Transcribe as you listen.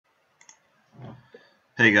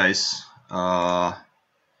Hey guys,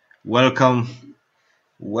 welcome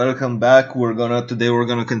back. Today we're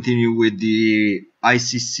gonna continue with the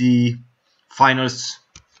ICC finals,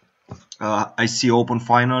 ICC Open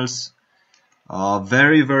finals.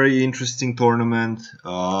 Very interesting tournament.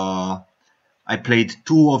 I played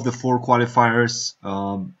 2 of the 4 qualifiers.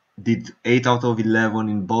 Did 8 out of 11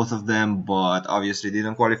 in both of them, but obviously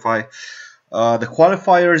didn't qualify. The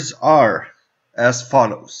qualifiers are as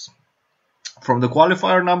follows. From the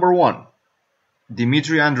qualifier number 1,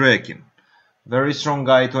 Dmitry Andreikin, very strong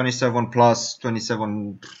guy, 27 plus,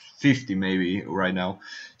 2750 maybe right now.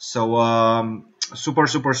 So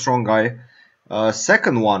super strong guy.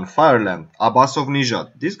 Second one, Fireland, Abbasov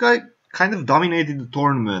Nijat. This guy kind of dominated the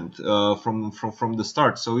tournament from the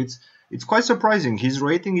start. So it's quite surprising. His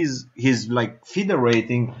rating his FIDE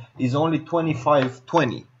rating is only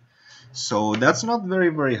 2520. So that's not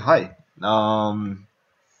very high.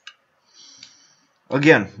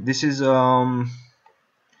 Again, this is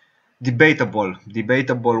debatable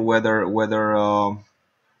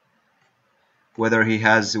whether he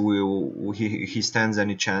stands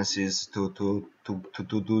any chances to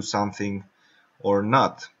do something or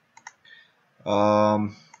not.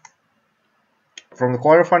 From the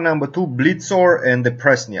qualifier number 2, Blitzor and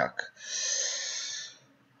Deppresnyak.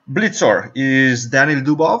 Blitzor is Daniel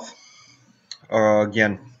Dubov,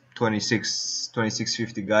 again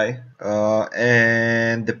 2650 guy,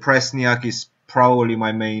 and Deppresnyak is probably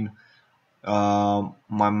my main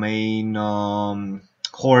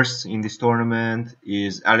horse in this tournament.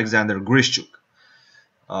 Is Alexander Grischuk,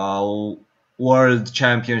 world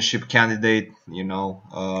championship candidate, you know,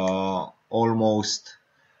 almost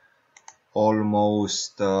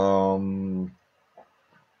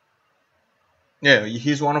yeah,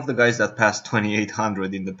 he's one of the guys that passed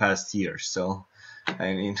 2800 in the past year. So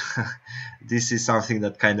I mean, this is something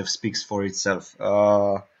that kind of speaks for itself.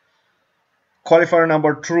 Qualifier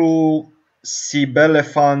number 2,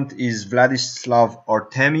 Sibelefant, is Vladislav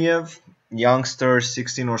Artemiev, youngster,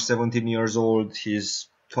 16 or 17 years old. He's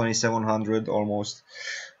 2700 almost.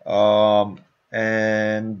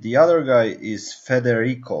 And the other guy is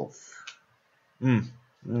Federikov.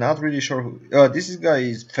 Not really sure who. This guy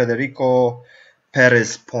is Federico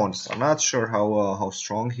Perez Pons. I'm not sure how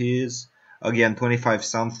strong he is. Again, 25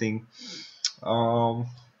 something.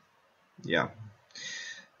 Yeah.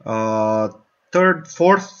 Third,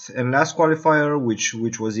 fourth, and last qualifier, which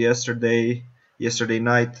was yesterday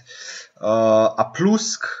night.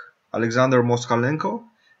 Aplusk, Alexander Moskalenko,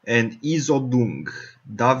 and Izodung,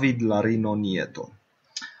 David Larino Nieto.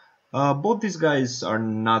 Both these guys are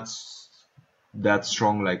not that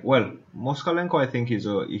strong. Like, well, Moskalenko, I think he's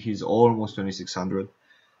almost 2600.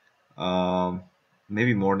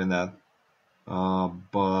 Maybe more than that.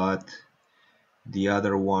 But the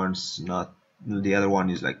other one's not. The other one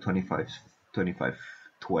is like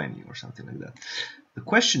 2520 or something like that. The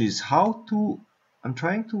question is how to. I'm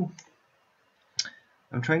trying to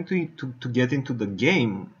get into the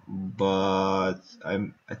game, but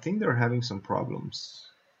I think they're having some problems.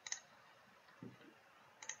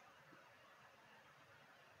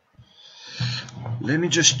 Let me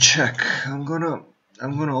just check. I'm gonna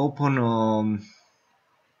open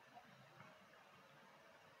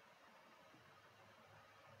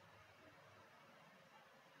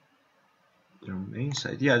their main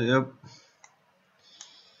site. Yeah, the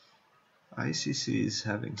ICC is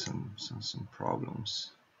having some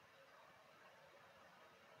problems.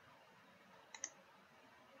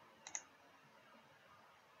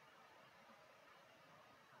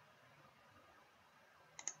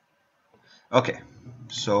 Okay,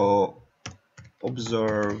 so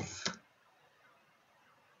observe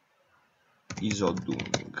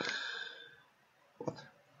Izodung. What?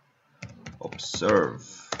 Observe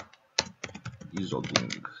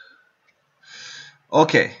Izodung.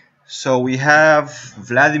 Okay, so we have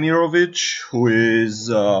Vladimirovich, who is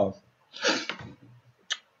it?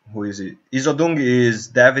 Izodung is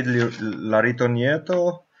David Larito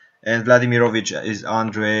Nieto, and Vladimirovich is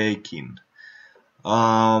Andreikin.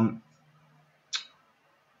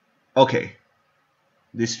 Okay,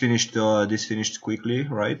 this finished quickly,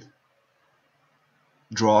 right?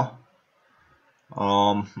 Draw.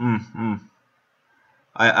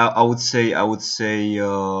 I would say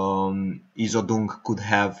Izodung could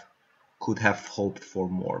have hoped for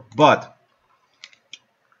more, but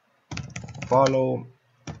follow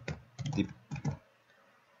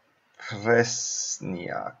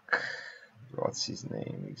deppresnyak. What's his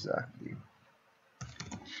name exactly?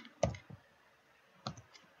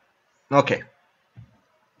 Okay,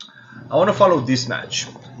 I want to follow this match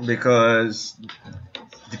because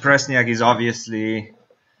Deppresnyak is obviously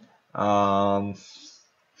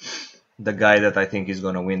the guy that I think is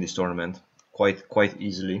gonna win this tournament quite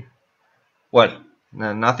easily. Well,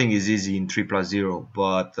 nothing is easy in 3+0,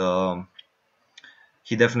 but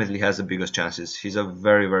he definitely has the biggest chances. He's a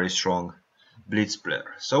very strong blitz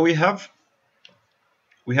player. So we have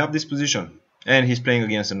this position, and he's playing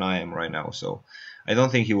against an IM right now, so I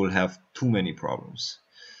don't think he will have too many problems.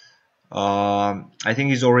 I think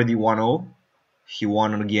he's already 1-0. He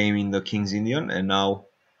won a game in the King's Indian, and now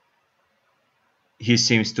he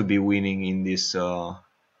seems to be winning in this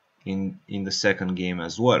in the second game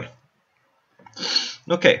as well.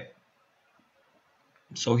 Okay,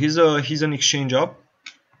 so he's an exchange up,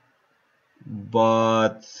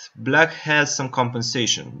 but black has some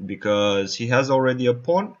compensation because he has already a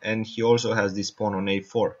pawn, and he also has this pawn on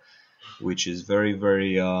a4, which is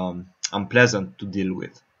very unpleasant to deal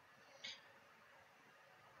with.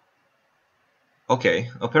 Okay,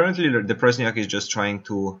 apparently the deppresnyak is just trying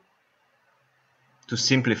to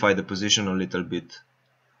simplify the position a little bit.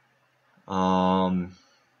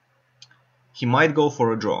 He might go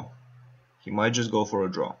for a draw. He might just go for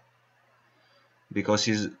a draw because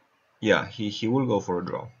he will go for a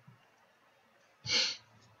draw.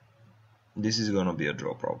 This is gonna be a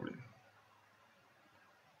draw probably.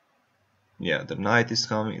 Yeah, the knight is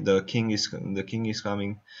coming, the king is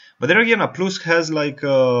coming, but then again, Aplusk has like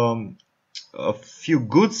a few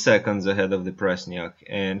good seconds ahead of the deppresnyak,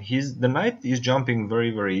 and the knight is jumping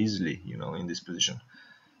very easily, you know, in this position.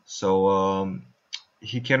 So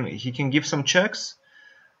he can give some checks,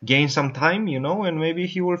 gain some time, you know, and maybe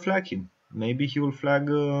he will flag him. Maybe he will flag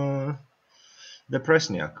the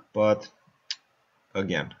deppresnyak, but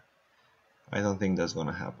again, I don't think that's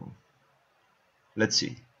gonna happen. Let's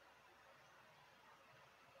see.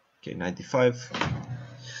 Okay, 95.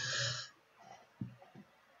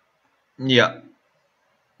 Yeah,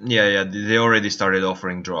 they already started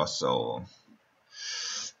offering draws, so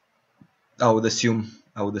I would assume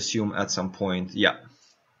at some point, yeah,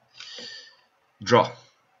 draw.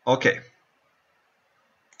 Okay,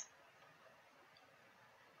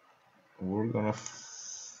 we're gonna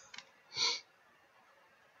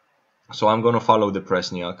so I'm gonna follow the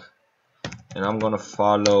deppresnyak, and I'm gonna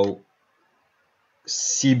follow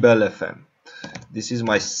c-elephant. This is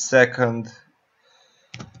my second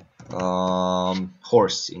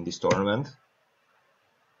horse in this tournament.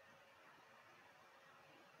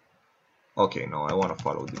 Okay, no, I want to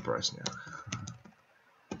follow the deppresnyak.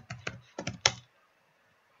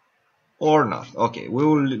 Or not. Okay, we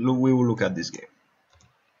will look at this game.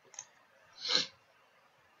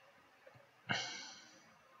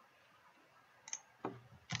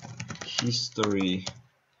 History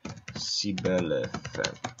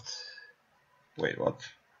c-elephant. Wait, what?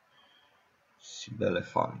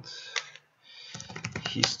 C-elephant.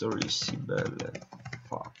 History c-elephant.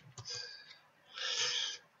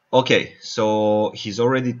 Okay, so he's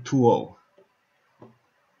already 2-0.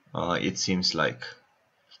 It seems like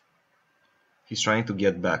he's trying to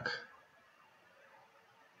get back.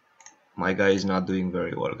 My guy is not doing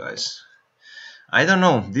very well, guys. I don't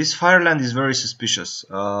know. This Fireland is very suspicious.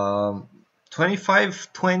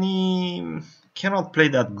 25-20 cannot play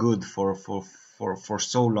that good for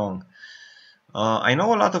so long. I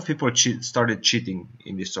know a lot of people started cheating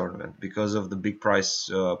in this tournament because of the big prize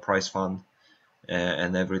fund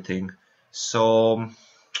and everything. So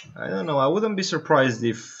I don't know. I wouldn't be surprised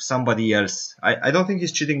if somebody else. I don't think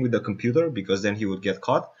he's cheating with the computer because then he would get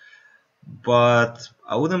caught. But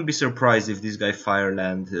I wouldn't be surprised if this guy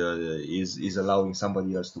Fireland is allowing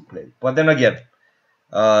somebody else to play. But then again,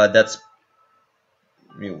 that's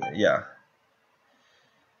yeah.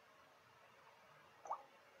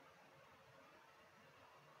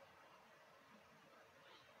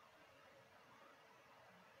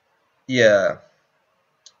 Yeah.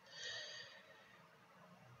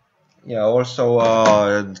 Yeah, also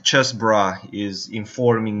Chessbra is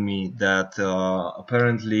informing me that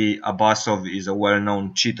apparently Abbasov is a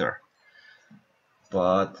well-known cheater.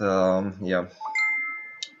 But yeah.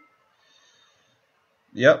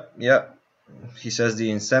 Yeah. He says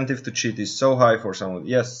the incentive to cheat is so high for someone.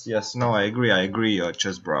 Yes, no, I agree,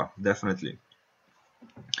 Chessbra, definitely.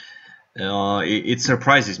 It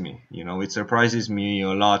surprises me, you know, it surprises me a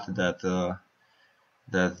lot that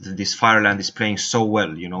this Fireland is playing so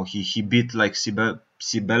well. You know, he beat like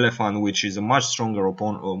c-elephant, which is a much stronger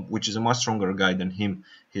opponent, which is a much stronger guy than him.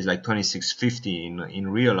 He's like 2650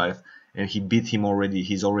 in real life, and he beat him already.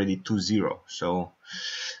 He's already 2-0. So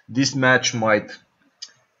this match might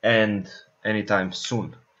end anytime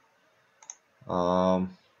soon.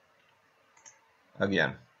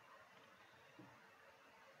 Again.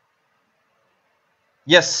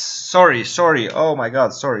 Yes, sorry. Oh my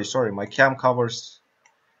God, sorry. My cam covers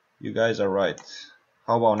You guys are right.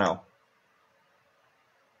 How about now?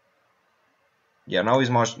 Yeah, now is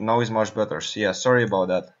much better. So yeah, sorry about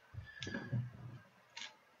that.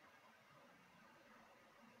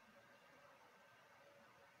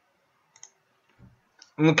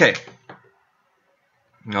 Okay.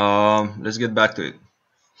 Let's get back to it.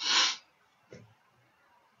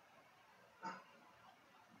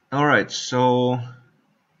 All right, so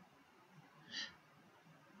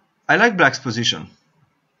I like black's position,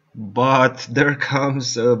 but there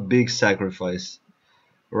comes a big sacrifice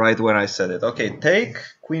right when I said it. Okay, take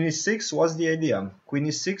queen e6. What's the idea? Queen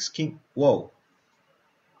e6, king. Whoa.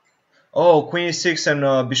 Oh, queen e6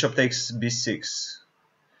 and bishop takes b6.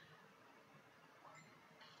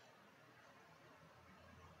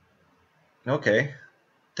 Okay,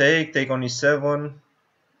 take on e7.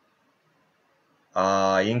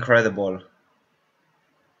 Incredible.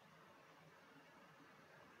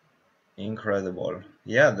 Incredible.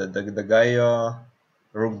 Yeah, the guy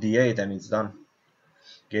rook d8 and it's done.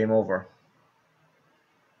 Game over.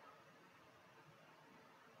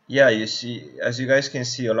 Yeah, you see, as you guys can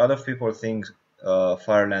see, a lot of people think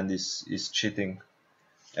Fireland is cheating,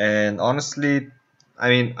 and honestly, I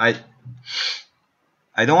mean, I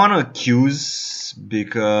don't want to accuse,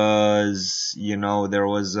 because you know there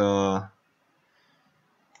was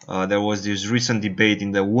this recent debate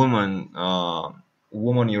in the woman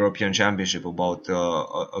European Championship about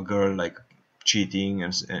a girl like cheating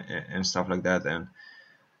and stuff like that, and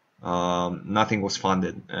nothing was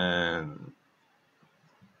funded, and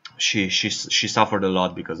she suffered a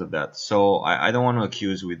lot because of that. So I don't want to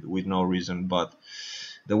accuse with no reason, but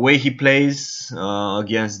the way he plays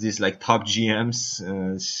against these like top GMs,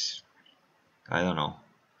 I don't know.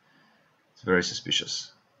 It's very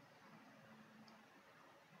suspicious.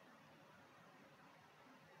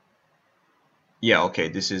 Yeah, okay,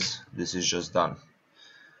 this is just done.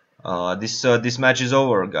 This match is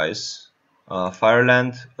over, guys.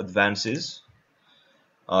 Fireland advances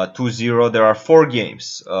 2-0. There are 4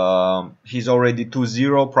 games. He's already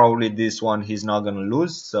 2-0. Probably this one he's not gonna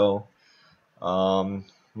lose. So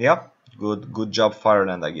yeah, good job,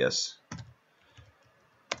 Fireland, I guess.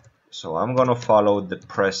 So I'm gonna follow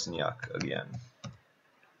deppresnyak again.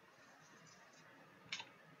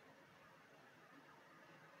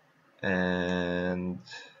 And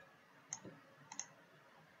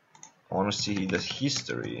I want to see the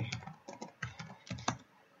history.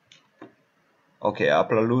 Okay,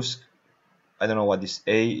 Aplalusk. I don't know what this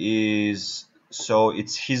A is. So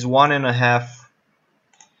it's his 1.5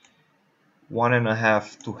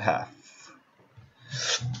 to half.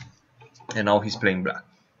 And now he's playing black.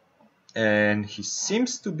 And he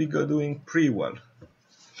seems to be doing pretty well.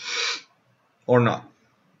 Or not.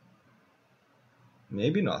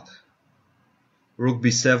 Maybe not. Rook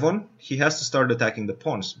b7. He has to start attacking the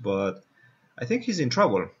pawns, but I think he's in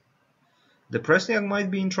trouble. Deppresnyak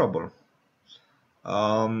might be in trouble.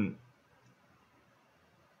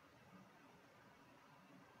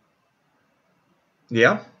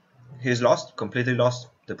 Yeah, he's lost, completely lost.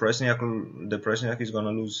 Deppresnyak is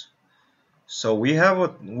gonna lose. So we have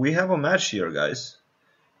a match here, guys.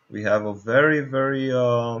 We have a very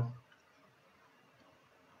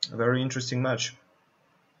interesting match.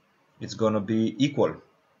 It's gonna be equal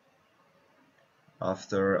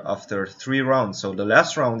after 3 rounds. So the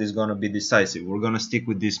last round is gonna be decisive. We're gonna stick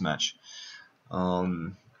with this match,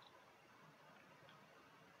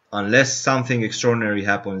 unless something extraordinary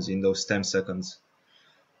happens in those 10 seconds.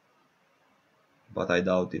 But I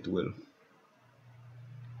doubt it will.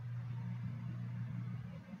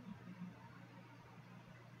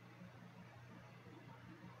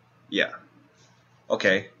 Yeah.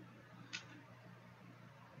 Okay.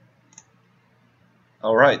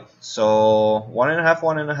 All right. So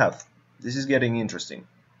 1.5. This is getting interesting.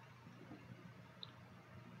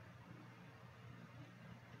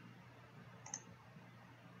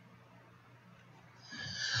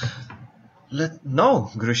 No,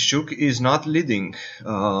 Grischuk is not leading.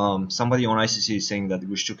 Somebody on ICC is saying that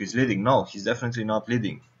Grischuk is leading. No, he's definitely not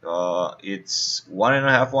leading. It's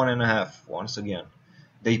 1.5. Once again,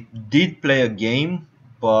 they did play a game,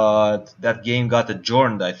 but that game got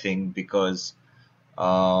adjourned, I think, because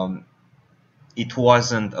it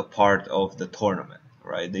wasn't a part of the tournament,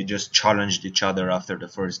 right? They just challenged each other after the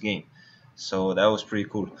first game. So that was pretty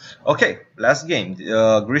cool. Okay, last game.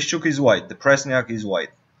 Grischuk is white. Deppresnyak is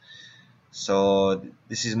white. So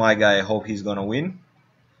this is my guy. I hope he's gonna win.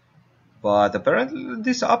 But apparently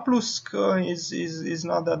this Aplusk is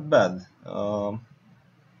not that bad.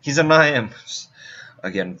 He's an IM.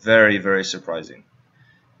 Again, very surprising.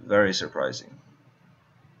 Very surprising.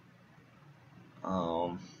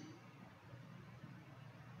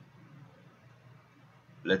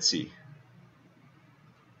 let's see.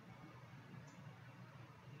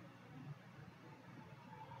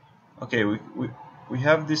 Okay, we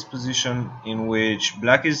have this position in which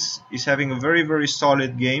black is having a very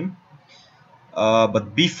solid game,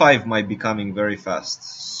 but b5 might be coming very fast,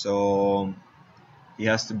 so he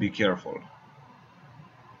has to be careful.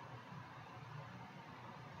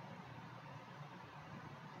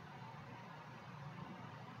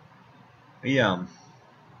 Yeah,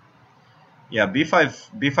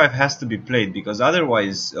 b5 has to be played, because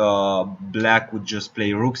otherwise black would just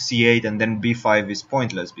play rook c8 and then b5 is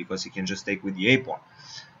pointless because he can just take with the a pawn.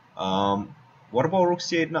 What about rook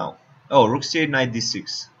c8 now? Oh, rook c8, knight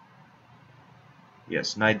d6.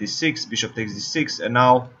 Yes, knight d6, bishop takes d6, and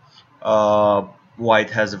now white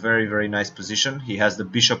has a very nice position. He has the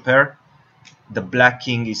bishop pair. The black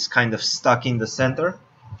king is kind of stuck in the center,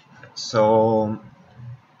 so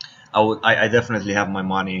I definitely have my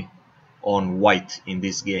money on white in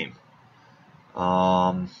this game.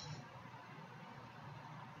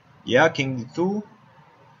 Yeah, king d2,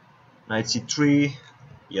 knight c3,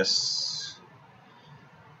 yes.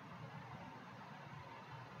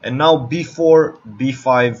 And now b4,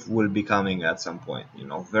 b5 will be coming at some point, you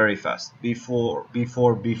know, very fast. b4,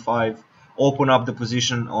 b5, open up the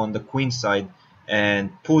position on the queen side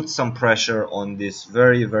and put some pressure on this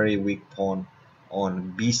very weak pawn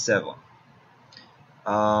on b7.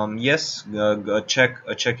 Yes, a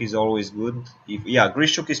check is always good. Yeah,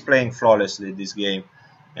 Grischuk is playing flawlessly this game,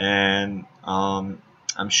 and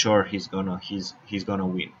I'm sure he's gonna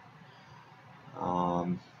win.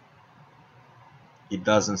 It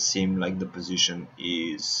doesn't seem like the position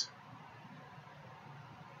is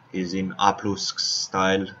in Aplusk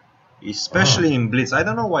style, especially in Blitz. I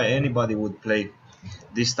don't know why anybody would play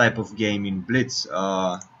this type of game in Blitz.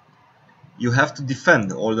 You have to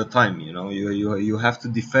defend all the time, you know. You have to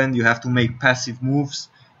defend. You have to make passive moves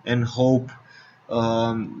and hope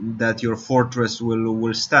that your fortress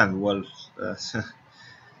will stand. Well,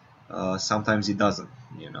 sometimes it doesn't,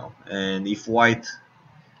 you know. And if white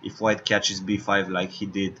catches b5 like he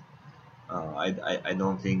did, I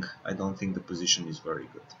don't think the position is very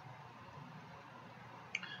good.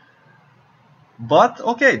 But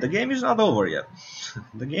okay, the game is not over yet.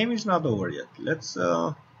 The game is not over yet.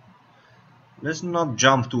 Let's not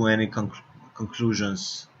jump to any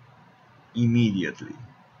conclusions immediately.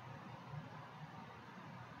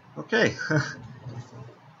 Okay.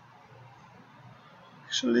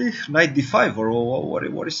 Actually, knight d5,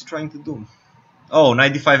 or what is he trying to do? Oh,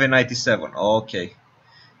 knight d5 and knight d7. Okay.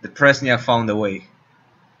 Deppresnyak found a way.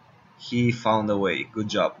 He found a way. Good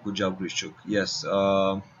job, Grischuk. Yes,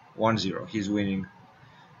 1-0. He's winning.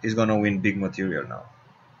 He's gonna win big material now.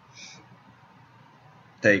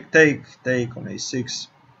 Take on a6.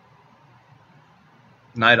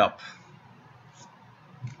 Knight up.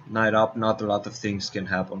 Knight up. Not a lot of things can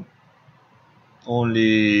happen.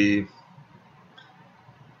 Only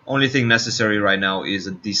thing necessary right now is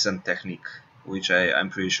a decent technique, which I'm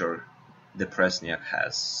pretty sure Deppresnyak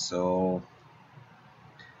has. So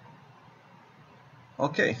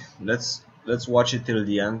okay, let's watch it till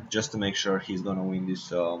the end just to make sure he's gonna win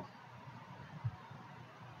this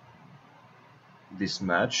this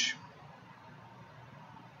match.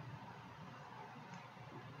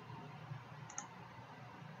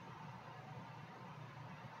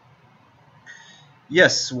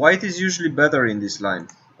 Yes, white is usually better in this line.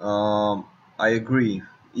 I agree,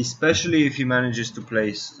 especially if he manages to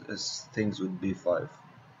play things with b5.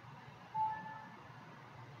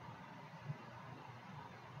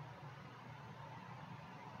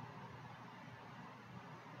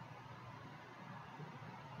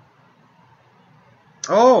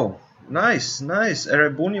 Oh, nice.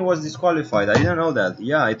 Erebuni was disqualified. I didn't know that.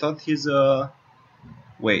 Yeah, I thought he's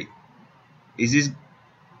wait. Is this...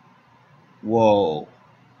 Whoa.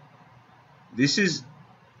 This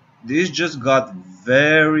just got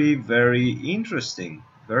very interesting.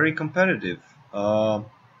 Very competitive.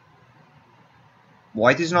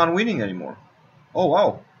 White is not winning anymore. Oh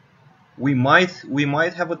wow. We might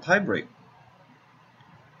have a tiebreak.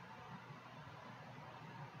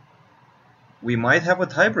 We might have a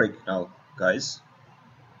tiebreak now, guys.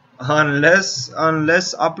 Unless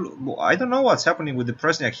I don't know what's happening with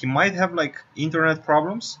Deppresnyak. He might have like internet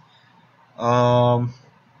problems.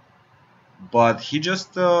 But he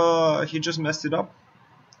just messed it up.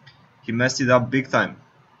 He messed it up big time.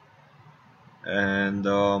 And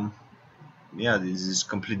yeah, this is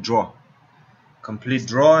complete draw. Complete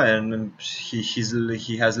draw, and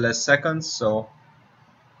he has less seconds, so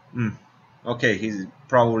okay, he's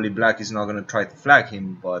probably black is not gonna try to flag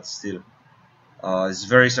him, but still, it's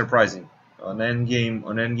very surprising. an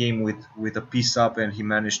endgame with a piece up, and he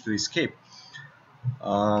managed to escape.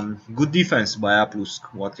 Good defense by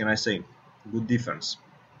Aplusk. What can I say? Good defense.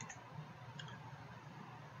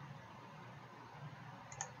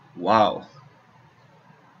 Wow,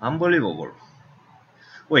 unbelievable.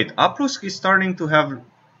 Wait, Aplusk is starting to have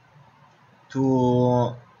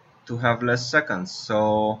less seconds,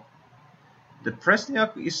 so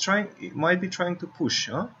deppresnyak is trying. It might be trying to push,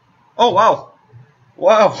 huh? Oh wow,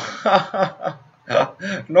 wow,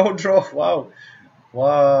 no draw. Wow,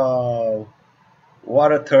 wow,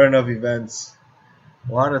 what a turn of events!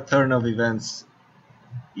 What a turn of events!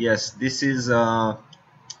 Yes, this is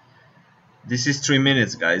 3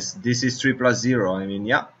 minutes, guys. This is 3+0. I mean,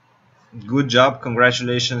 yeah, good job.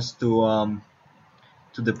 Congratulations to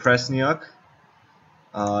deppresnyak.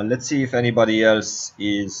 Let's see if anybody else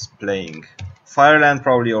is playing. Fireland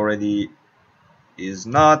probably already is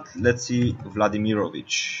not. Let's see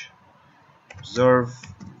Vladimirovich. Observe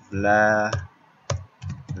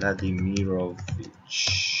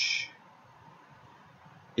Vladimirovich.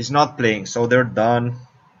 Is not playing, so they're done.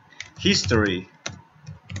 History.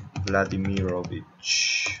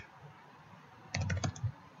 Vladimirovich.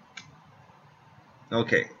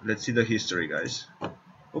 Okay, let's see the history, guys.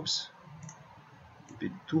 Oops. A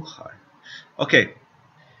bit too high. Okay.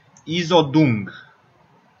 Izodung.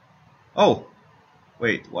 Oh,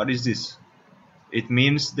 wait, what is this? It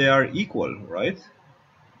means they are equal, right?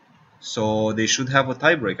 So they should have a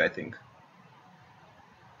tiebreak, I think.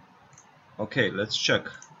 Okay, let's check.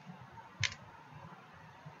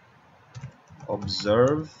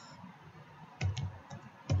 Observe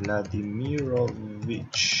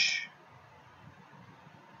Vladimirovich.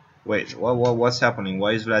 Wait, what's happening?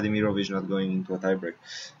 Why is Vladimirovich not going into a tiebreak?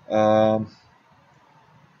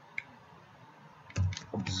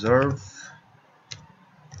 Observe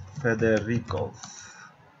Federikov.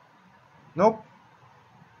 Nope.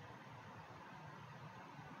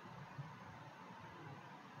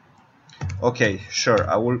 Okay, sure.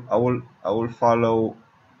 I will follow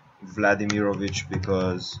Vladimirovich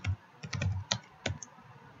because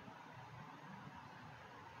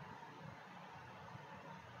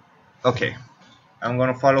okay, I'm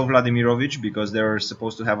gonna follow Vladimirovich because they're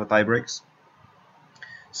supposed to have a tiebreaks.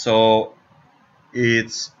 So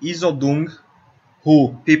it's Izodung,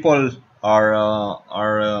 who people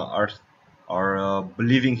are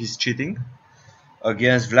believing he's cheating,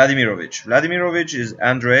 against Vladimirovich. Vladimirovich is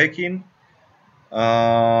Andreikin.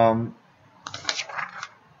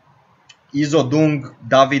 Izodung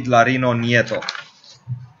David Larino Nieto.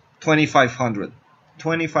 2500.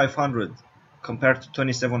 2500 compared to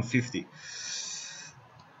 2750.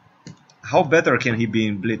 How better can he be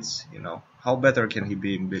in blitz? You know, how better can he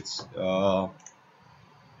be in blitz?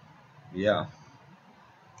 Yeah,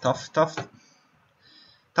 tough to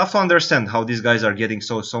understand how these guys are getting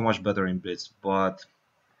so much better in blitz, but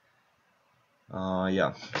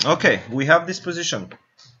yeah. Okay, we have this position.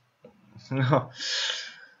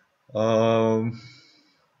 Oh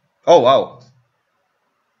wow,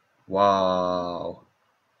 wow.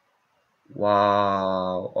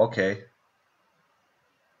 Okay,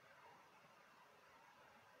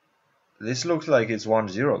 this looks like it's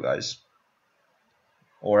 1-0, guys,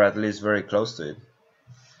 or at least very close to it.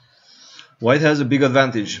 White has a big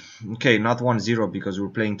advantage. Okay, not 1-0 because we're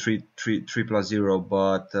playing 3+0,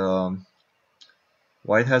 but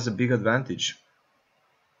White has a big advantage.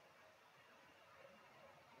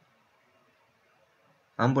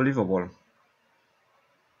 Unbelievable.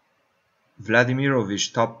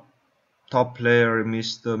 Vladimirovich, top player,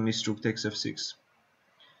 missed rook takes f6.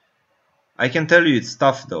 I can tell you it's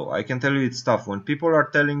tough, though. I can tell you it's tough when people are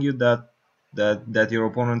telling you that your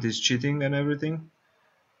opponent is cheating and everything.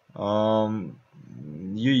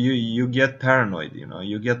 You get paranoid. You know,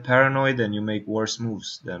 you get paranoid and you make worse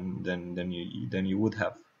moves than you would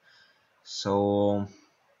have. So,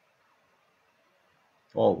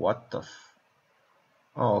 oh, what the?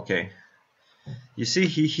 Oh, okay. You see,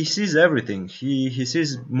 he sees everything. He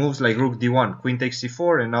sees moves like rook d1, queen takes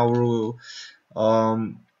c4, and now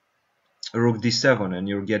rook d7, and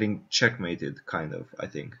you're getting checkmated, kind of, I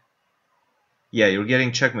think. Yeah, you're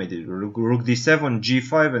getting checkmated. Rook d7,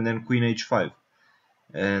 g5, and then queen h5,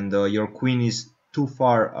 and your queen is too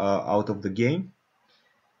far out of the game,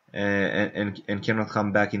 and cannot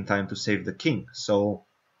come back in time to save the king. So,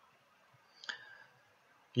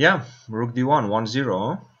 yeah, rook d1,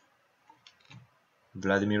 1-0. Huh?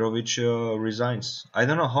 Vladimirovich resigns. I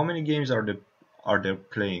don't know how many games are they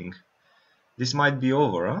playing. This might be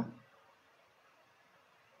over, huh?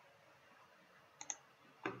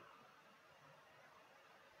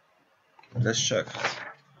 Let's check.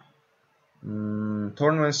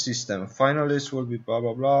 Tournament system. Finalists will be blah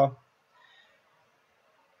blah blah.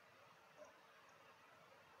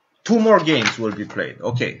 2 more games will be played.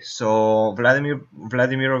 Okay, so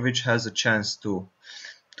Vladimirovich has a chance to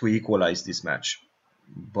equalize this match,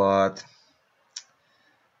 but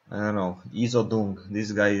I don't know. Izodung,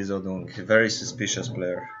 this guy Izodung, very suspicious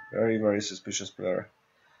player, very suspicious player.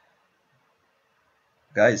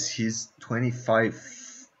 Guys, he's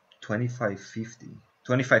 2550,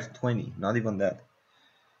 2520, not even that.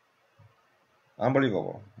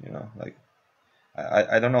 Unbelievable, you know. Like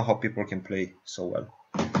I don't know how people can play so well.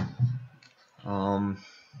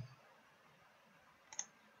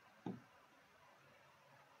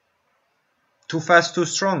 Too fast, too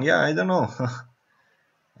strong. Yeah, I don't know.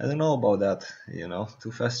 I don't know about that. You know,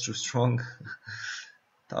 too fast, too strong.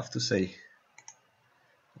 Tough to say.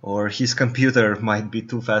 Or his computer might be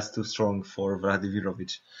too fast, too strong for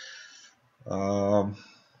Vladimirovich.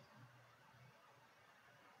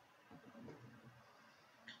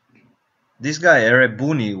 This guy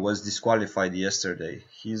Erebuni was disqualified yesterday.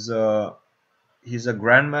 He's a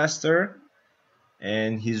grandmaster,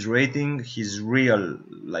 and his rating, his real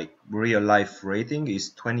life rating is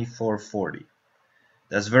 2440.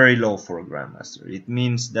 That's very low for a grandmaster. It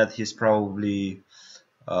means that he's probably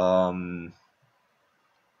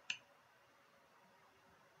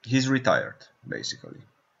he's retired, basically.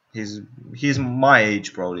 He's my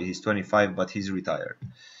age, probably. He's 25, but he's retired.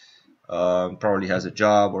 Probably has a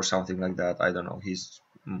job or something like that. I don't know. He's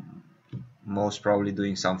most probably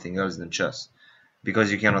doing something else than chess,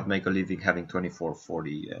 because you cannot make a living having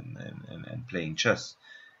 2440 and playing chess.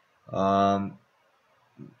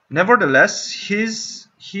 Nevertheless,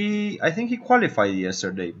 I think he qualified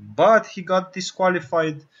yesterday, but he got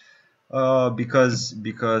disqualified because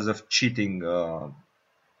of cheating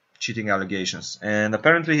allegations, and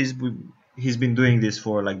apparently he's been doing this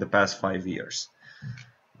for like the past 5 years.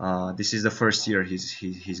 This is the first year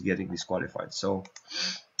he's getting disqualified, so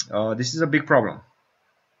this is a big problem.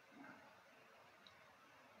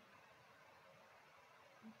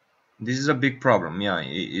 This is a big problem, yeah.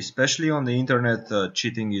 Especially on the internet,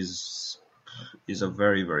 cheating is a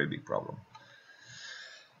very big problem.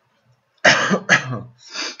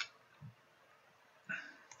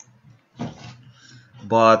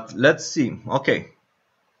 But let's see. Okay,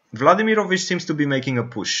 Vladimirovich seems to be making a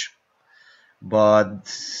push, but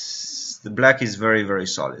the black is very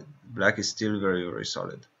solid. Black is still very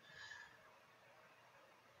solid.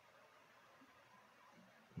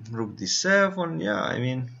 Rook d7, yeah, I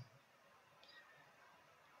mean,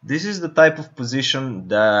 this is the type of position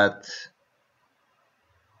that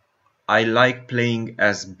I like playing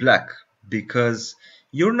as black, because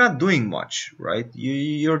you're not doing much, right?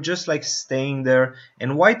 You're just like staying there,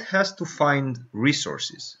 and white has to find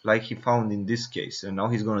resources like he found in this case, and now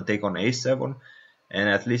he's gonna take on a7, and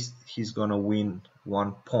at least he's gonna win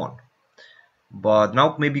 1 pawn. But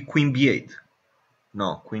now maybe queen b8.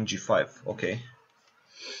 No, queen g5. Okay.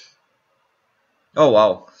 Oh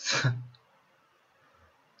wow.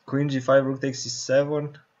 Queen g5, rook takes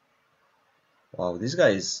c7. Wow, this guy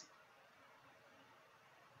is...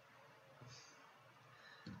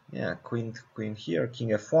 Yeah, queen here, king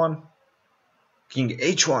f1, king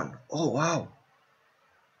h1. Oh wow.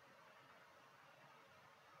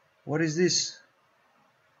 What is this?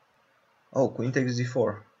 Oh, queen takes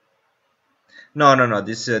d4. No.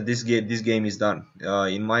 This game is done.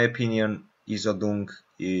 In my opinion, Izodung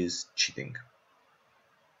is cheating.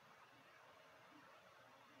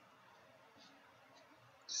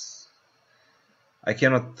 I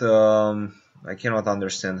cannot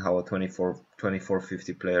understand how a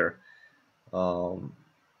 2450 player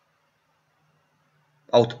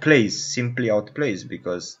simply outplays,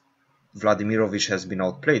 because Vladimirovich has been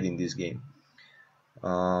outplayed in this game.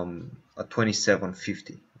 A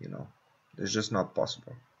 2750, you know, it's just not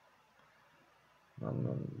possible.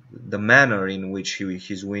 The manner in which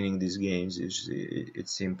he's winning these games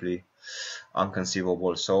it's simply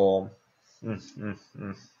inconceivable. So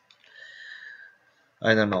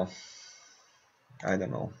I don't know.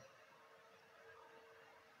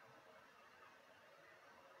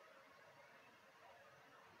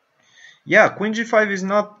 Yeah, queen g5 is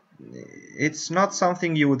not... It's not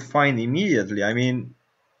something you would find immediately. I mean,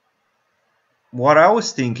 what I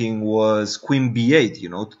was thinking was queen b8, you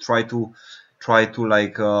know, to try to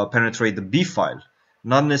like penetrate the b file,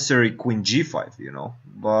 not necessarily queen g5, you know.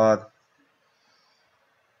 But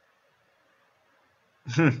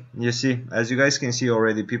you see, as you guys can see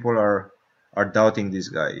already, people are doubting this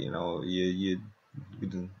guy. You know, the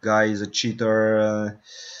guy is a cheater.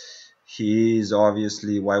 He is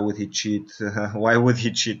obviously, why would he cheat? Why would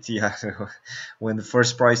he cheat? Yeah, when the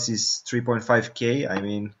first price is 3.5k, I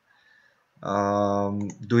mean,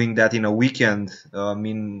 doing that in a weekend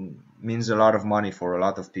means a lot of money for a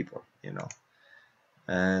lot of people, you know,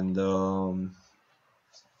 and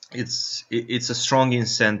it's a strong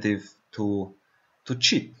incentive to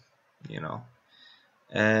cheat, you know.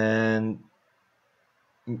 And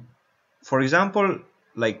for example,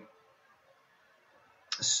 like,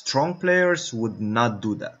 strong players would not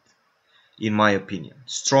do that, in my opinion.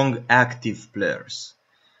 Strong active players,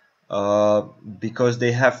 because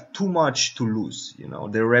they have too much to lose, you know.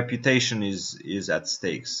 Their reputation is at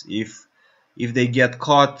stakes. If they get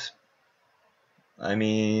caught, I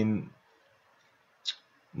mean,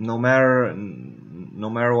 no matter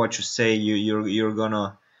what you say,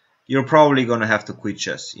 you're probably gonna have to quit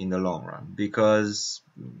chess in the long run, because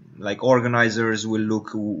like organizers will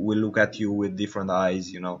look at you with different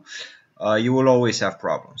eyes, you know. You will always have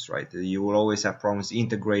problems, right? You will always have problems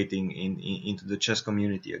integrating into the chess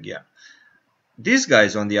community again. These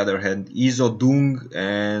guys, on the other hand, Izodung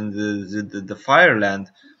and the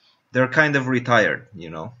Fireland, they're kind of retired,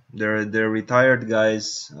 you know. They're retired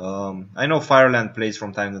guys. I know Fireland plays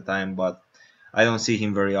from time to time, but I don't see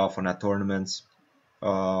him very often at tournaments.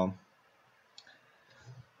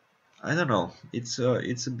 I don't know. It's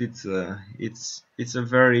a bit it's a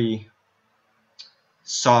very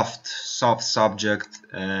soft subject,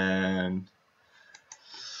 and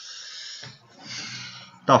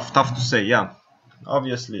tough to say. Yeah,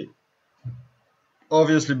 obviously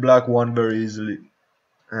black won very easily,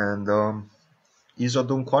 and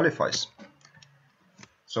Izodung qualifies.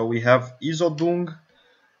 So we have Izodung,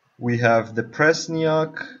 we have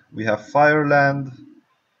Deppresnyak, we have Fireland,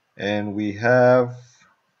 and we have,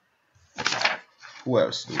 who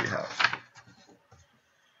else do we have?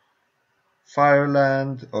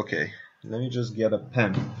 Fireland. Okay, let me just get a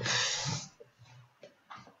pen.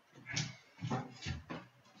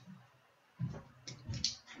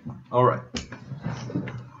 All right.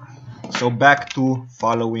 So back to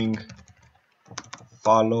follow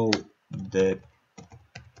the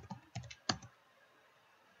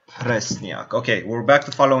Deppresnyak. Okay, we're back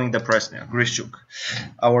to following the Deppresnyak. Grischuk,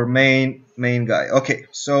 our main guy. Okay,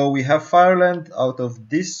 so we have Fireland out of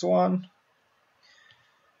this one.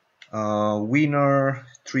 Winner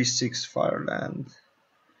 3-6 Fireland.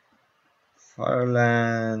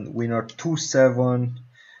 Winner 2-7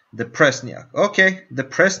 Deppresnyak. Okay,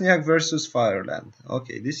 Deppresnyak versus Fireland.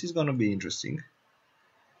 Okay, this is gonna be interesting.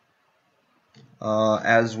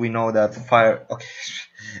 As we know that okay,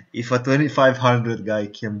 if a 2500 guy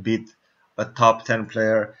can beat a top 10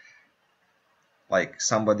 player, like,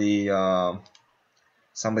 somebody has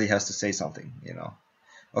to say something, you know.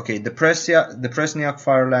 Okay, Deppresnyak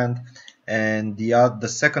Fireland, and the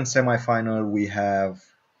second semifinal we have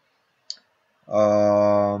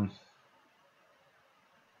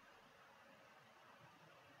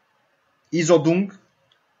Izodung.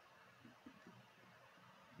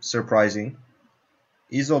 Surprising.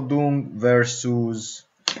 Izodung versus,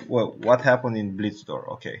 well, what happened in Blitzdor?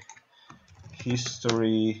 Okay,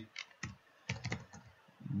 history,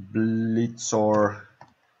 Blitzdor,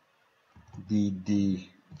 DDD.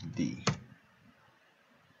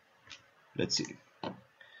 Let's see.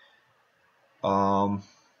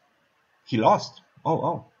 He lost.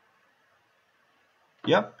 Oh.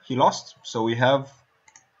 Yeah, he lost. So we have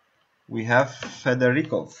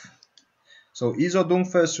Federikov. So Izodung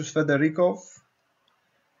versus Federikov,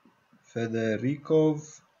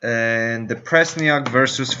 and Deppresnyak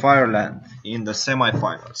versus Fireland in the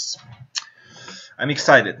semifinals. I'm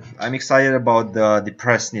excited about the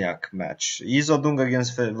Deppresnyak match. Izodung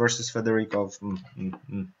versus Federikov.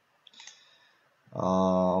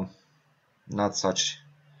 Not such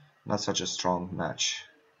a strong match.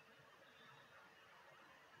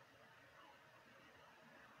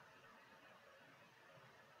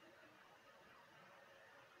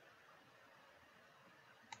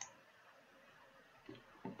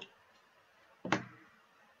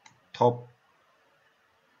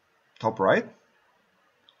 Top right?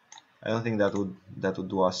 I don't think that would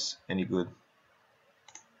do us any good.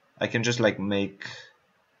 I can just like make.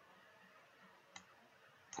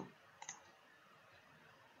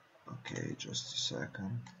 Okay, just a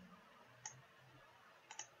second.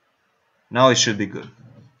 Now it should be good.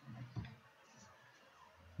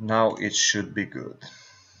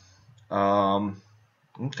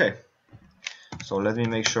 Okay. So let me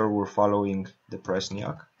make sure we're following the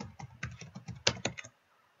Deppresnyak.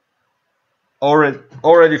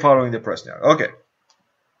 Already following the Deppresnyak. Okay.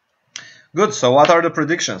 Good. So what are the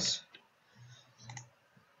predictions?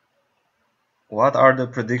 What are the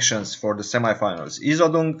predictions for the semifinals?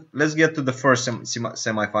 Izodung, let's get to the first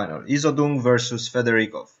semifinal. Izodung versus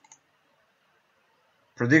Federikov.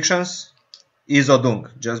 Predictions? Izodung,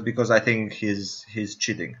 just because I think he's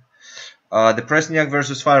cheating. Deppresnyak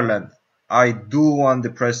versus Fireland. I do want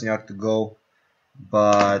Deppresnyak to go,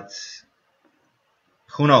 but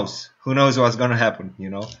who knows? Who knows what's gonna happen? You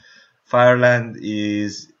know, Fireland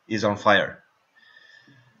is on fire.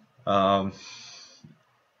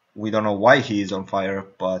 We don't know why he is on fire,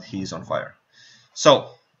 but he is on fire. So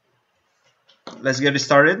let's get it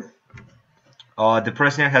started.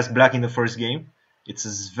 Deppresnyak has black in the first game. It's a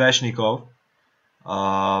Sveshnikov.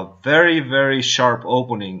 Very, very sharp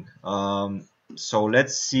opening. So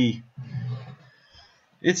let's see.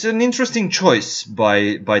 It's an interesting choice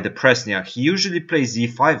by Deppresnyak. He usually plays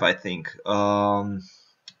e5, I think.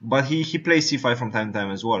 But he plays c5 from time to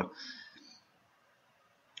time as well.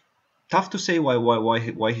 Tough to say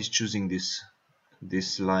why he's choosing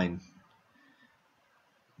this line.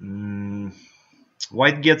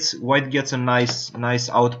 White gets a nice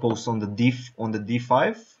outpost on the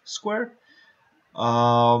d5 square.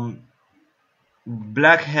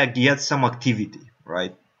 Black gets some activity,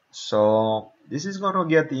 right? So this is gonna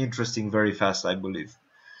get interesting very fast, I believe.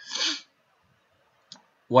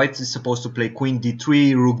 White is supposed to play queen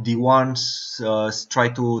d3, rook d1,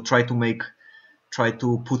 try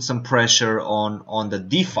to put some pressure on the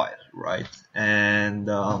d file, right? And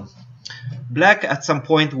black at some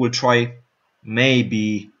point will try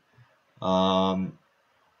maybe to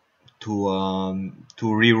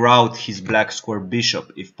reroute his black square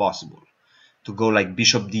bishop if possible, to go like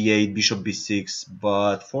bishop d8, bishop b6.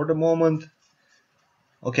 But for the moment,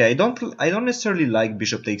 okay, I don't necessarily like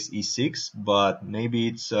bishop takes e6, but maybe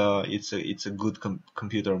it's a good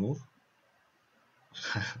computer move.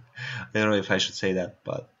 I don't know if I should say that,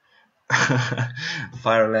 but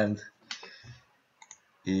Fireland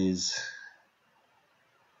is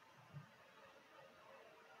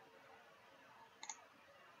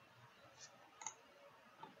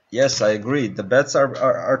yes, I agree. The bets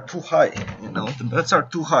are too high. You know, the bets are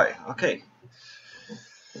too high. Okay,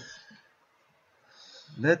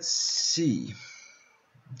 let's see.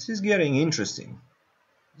 This is getting interesting.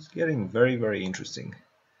 It's getting very, very interesting.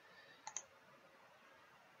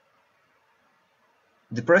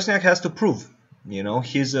 Deppresnyak has to prove, you know,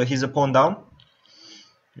 he's a pawn down.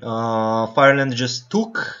 Fireland just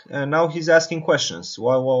took, and now he's asking questions.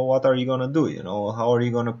 What are you gonna do? You know, how are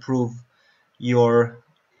you gonna prove your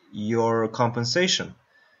compensation?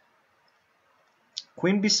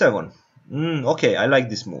 Queen b7. Okay, I like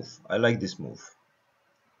this move. I like this move.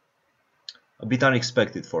 A bit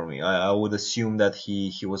unexpected for me. I would assume that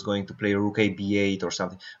he was going to play rook a b8 or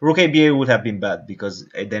something. Rook a b8 would have been bad because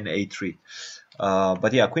then a3.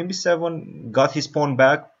 But yeah, queen b7 got his pawn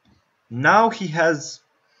back. Now he has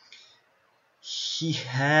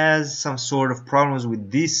some sort of problems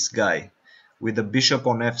with this guy, with the bishop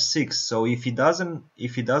on f6. So if he doesn't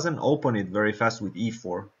open it very fast with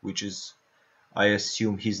e4, which is, I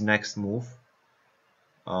assume, his next move,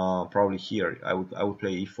 probably here, I would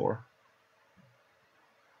play e4.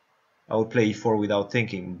 I would play e4 without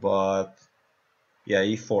thinking, but yeah,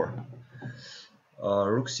 e4.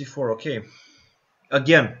 Rook c4. Okay.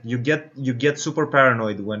 Again, you get super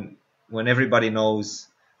paranoid when everybody knows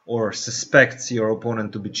or suspects your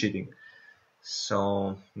opponent to be cheating.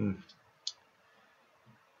 So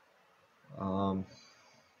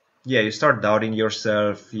yeah, you start doubting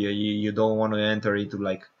yourself. You don't want to enter into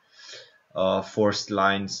like forced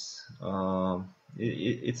lines.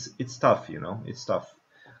 It's tough, you know. It's tough.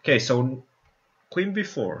 Okay, so queen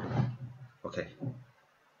b4. Okay.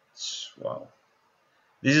 Wow.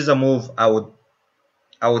 This is a move I would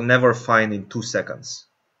never find in 2 seconds.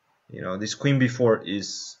 You know, this queen b4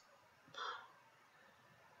 is...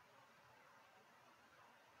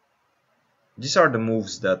 These are the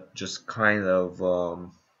moves that just kind of,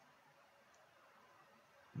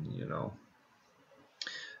 you know,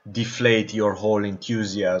 deflate your whole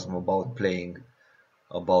enthusiasm about playing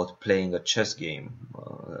a chess game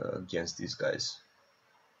against these guys.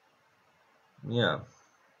 Yeah.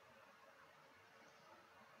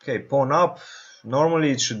 Okay, pawn up.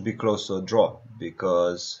 Normally it should be close to a draw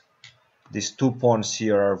because these 2 pawns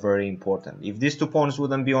here are very important. If these 2 pawns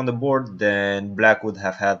wouldn't be on the board, then black would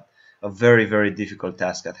have had a very, very difficult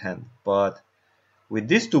task at hand. But with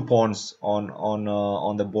these 2 pawns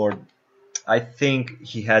on the board, I think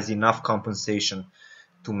he has enough compensation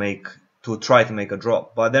to try to make a draw.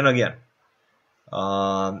 But then again,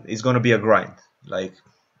 it's gonna be a grind. Like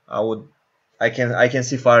I can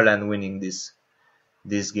see Fireland winning this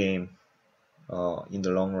game in the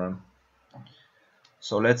long run.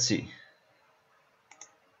 So let's see.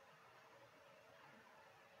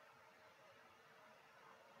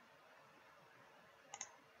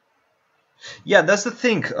 Yeah, that's the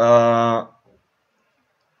thing.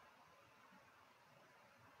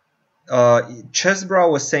 Chessbra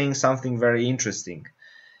was saying something very interesting.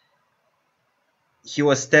 He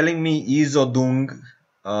was telling me Izodung,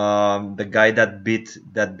 the guy that beat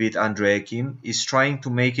Andreikin, is trying to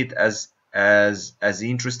make it as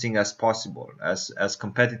interesting as possible, as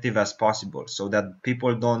competitive as possible, so that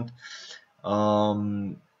people don't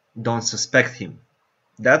suspect him.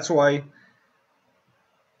 That's why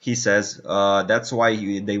he says that's why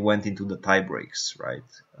they went into the tie breaks, right?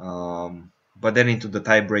 But then into the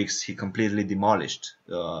tie breaks, he completely demolished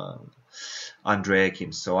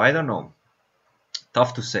Andreikin. So I don't know.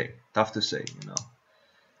 Tough to say. Tough to say.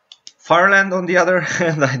 Fireland, on the other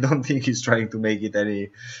hand, I don't think he's trying to make it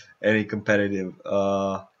any competitive.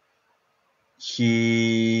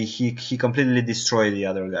 He completely destroyed the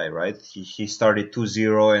other guy, right? He started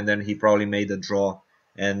 2-0 and then he probably made a draw,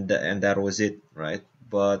 and that was it, right?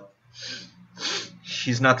 But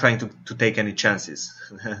he's not trying to take any chances.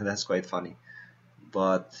 That's quite funny.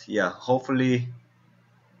 But yeah, hopefully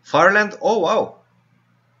Fireland. Oh wow,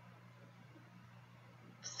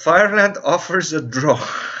 Fireland offers a draw.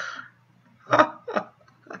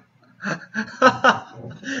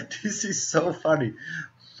 This is so funny.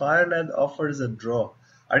 Fireland offers a draw.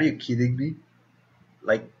 Are you kidding me?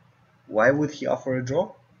 Like, why would he offer a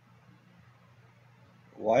draw?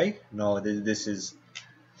 Why? No, this is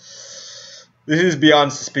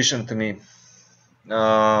beyond suspicion to me.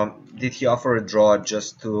 Did he offer a draw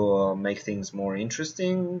just to make things more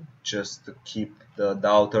interesting? Just to keep the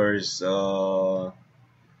doubters,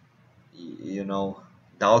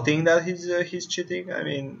 doubting that he's cheating? I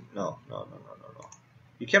mean, no.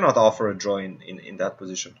 You cannot offer a draw in that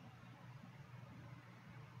position.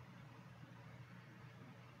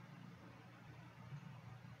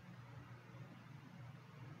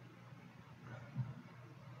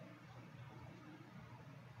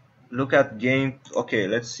 Look at game. Okay,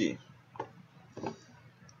 let's see.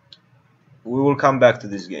 We will come back to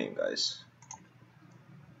this game, guys.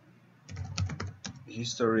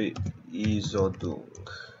 History Izodung.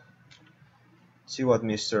 See what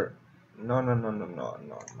Mr. No.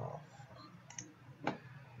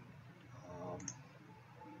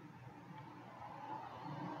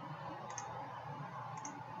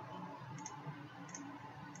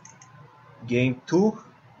 Game 2.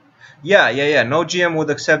 Yeah. No GM would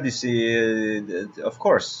accept this. Of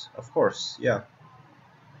course. Yeah.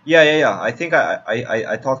 I think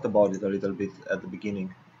I talked about it a little bit at the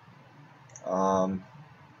beginning.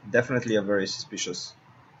 Definitely a very suspicious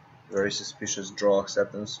draw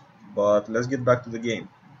acceptance. But let's get back to the game.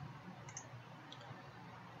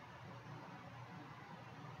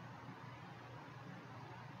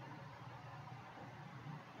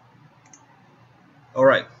 All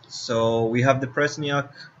right. So we have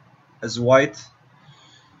deppresnyak as white.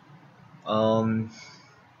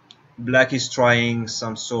 Black is trying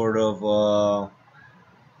some sort of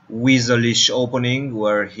weaselish opening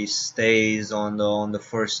where he stays on the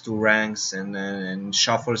first two ranks and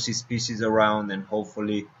shuffles his pieces around and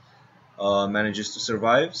hopefully manages to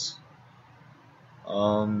survive.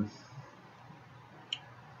 On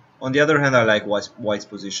the other hand, I like White's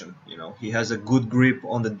position. He has a good grip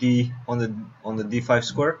on the D5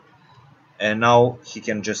 square, and now he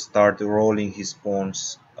can just start rolling his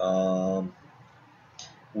pawns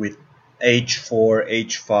with H4,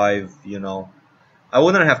 H5. I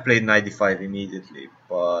wouldn't have played knight d5 immediately,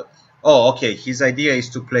 but okay. His idea is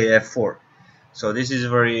to play f4, so this is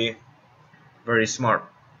very, very smart.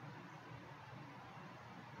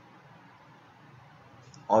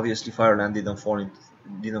 Obviously, Fireland didn't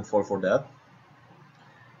fall for that.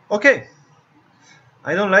 Okay,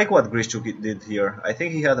 I don't like what Grischuk did here. I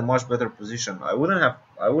think he had a much better position. I wouldn't have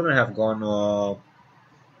gone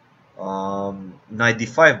knight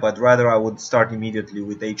d5, but rather I would start immediately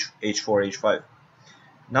with H4, H5.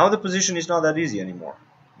 Now the position is not that easy anymore.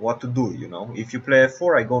 What to do, If you play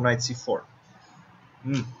f4, I go knight c4.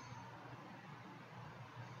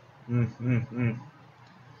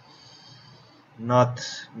 Not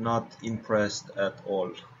impressed at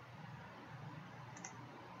all.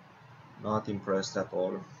 Not impressed at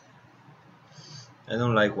all. I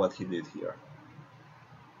don't like what he did here.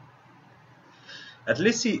 At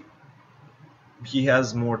least he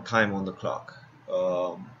has more time on the clock.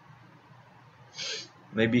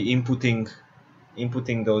 Maybe inputting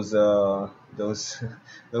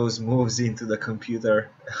those moves into the computer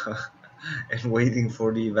and waiting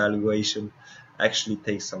for the evaluation actually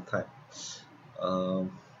takes some time.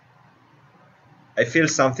 I feel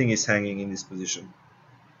something is hanging in this position.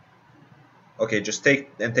 Okay, just take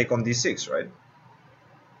on d6, right?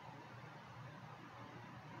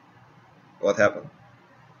 What happened?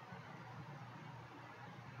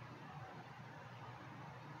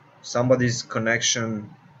 Somebody's connection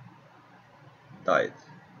died.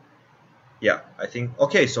 Yeah, I think.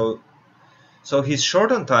 Okay, so he's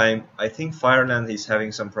short on time. I think Fireland is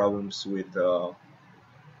having some problems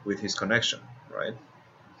with his connection, right?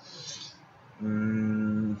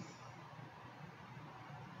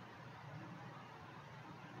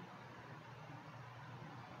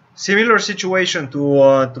 Similar situation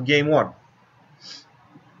to game one.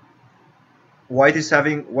 White is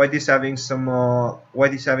having some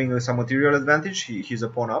material advantage. He's a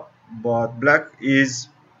pawn up, but black is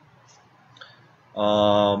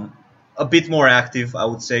a bit more active, I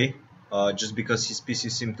would say, just because his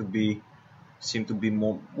pieces seem to be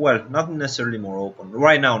more, well, not necessarily more open.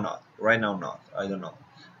 Right now not. I don't know.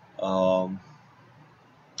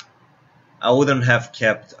 I would have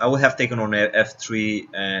taken on f3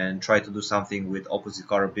 and tried to do something with opposite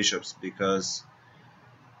color bishops, because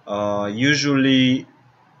usually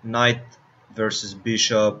knight versus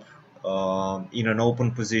bishop in an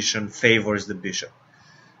open position favors the bishop.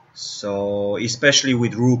 So especially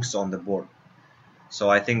with rooks on the board. So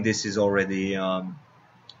I think this is already a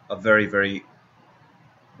very, very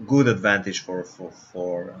good advantage for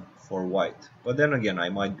white. But then again, I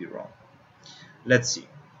might be wrong. Let's see.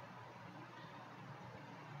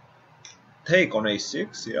 Take on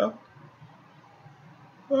a6, yeah.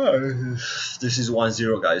 This is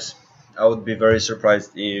 1-0, guys. I would be very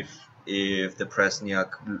surprised if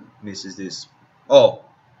deppresnyak misses this. Oh,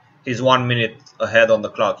 he's 1 minute ahead on the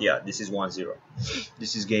clock. Yeah, this is 1-0.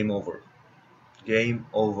 This is game over. Game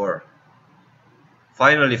over.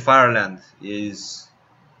 Finally, Fireland is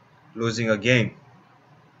losing a game.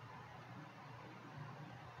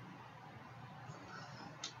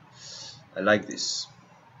 I like this.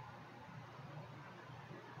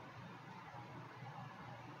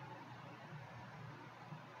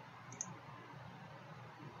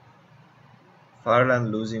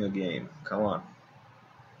 Fireland losing a game. Come on.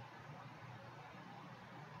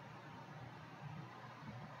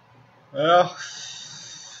 Well,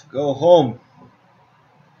 go home.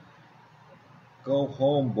 Go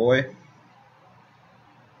home, boy.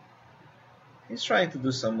 He's trying to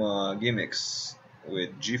do some gimmicks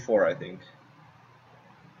with g4, I think.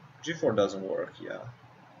 g4 doesn't work, yeah.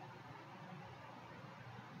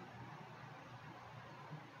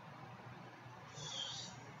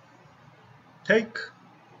 Take.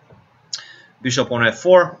 Bishop on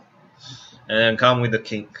f4. And then come with the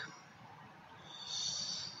king.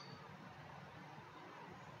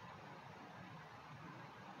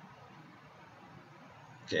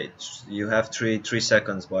 Okay, you have three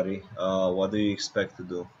seconds, buddy. What do you expect to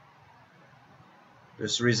do?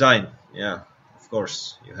 Just resign. Yeah, of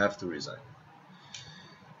course, you have to resign.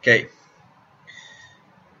 Okay.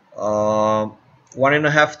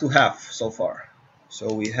 1.5 to half so far.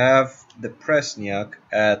 So we have deppresnyak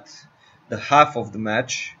at the half of the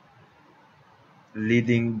match,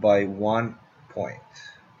 leading by 1 point.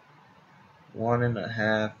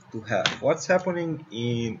 1.5 to half. What's happening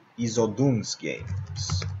in Izodun's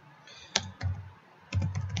games?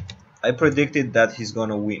 I predicted that he's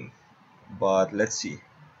gonna win, but let's see.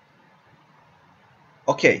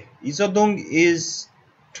 Okay, Izodung is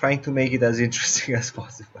trying to make it as interesting as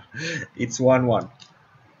possible. It's 1-1.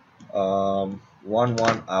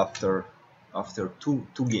 1-1 after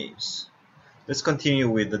two games. Let's continue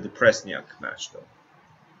with the deppresnyak match, though.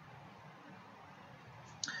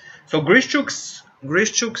 So Grischuk's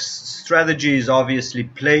strategy is obviously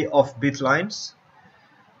play off bit lines.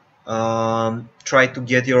 Try to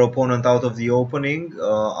get your opponent out of the opening,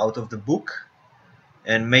 out of the book,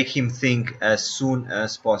 and make him think as soon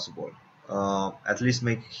as possible. At least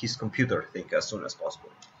make his computer think as soon as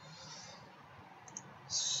possible.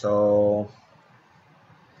 So,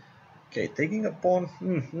 okay, taking a pawn.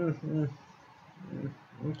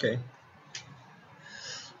 Okay.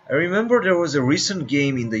 I remember there was a recent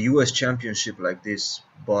game in the US Championship like this,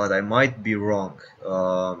 but I might be wrong.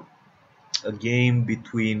 A game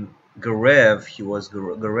between Garev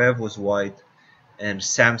was white, and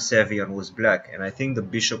Sam Sevian was black, and I think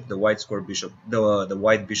the white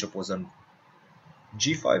white bishop was on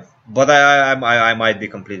g5, but I might be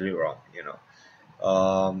completely wrong. You know,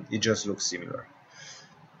 it just looks similar.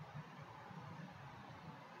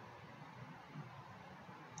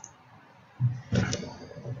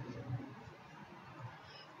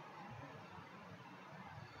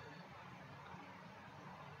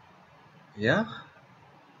 Yeah.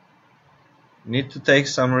 Need to take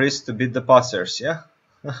some risk to beat the passers, yeah?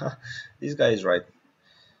 This guy is right.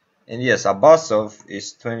 And yes, Abbasov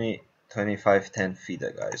is 25-10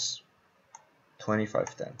 FIDE, guys.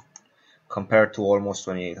 25-10. compared to almost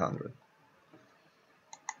 2800.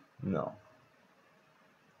 No.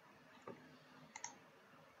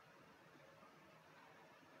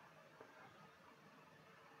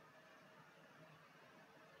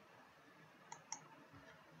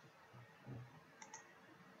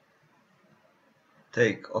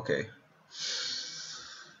 Take, okay.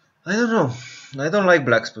 I don't know. I don't like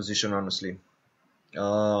black's position, honestly.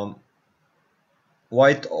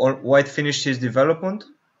 White finished his development,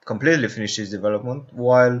 completely finished his development,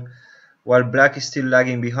 while black is still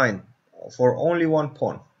lagging behind for only one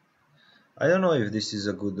pawn. I don't know if this is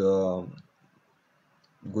a good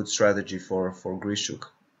strategy for Grischuk.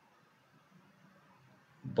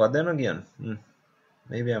 But then again,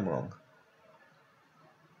 maybe I'm wrong.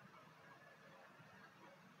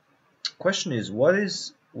 Question is, what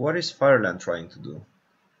is Fireland trying to do?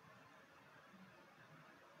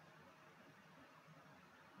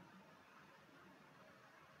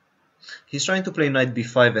 He's trying to play knight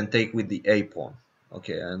b5 and take with the a pawn.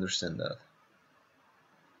 Okay, I understand that.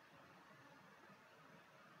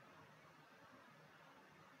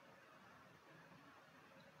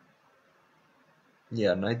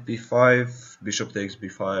 Yeah, knight b5, bishop takes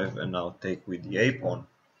b5, and now take with the a pawn.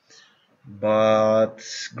 But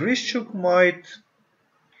Grischuk might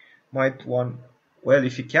want, well,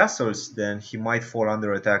 if he castles, then he might fall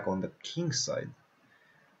under attack on the king side.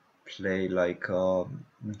 Play like g5,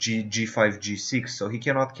 g6, so he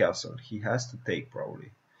cannot castle. He has to take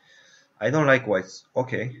probably. I don't like white's.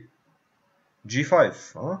 Okay,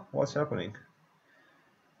 g5. Huh? What's happening?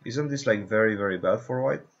 Isn't this like very, very bad for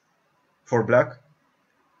white? For black?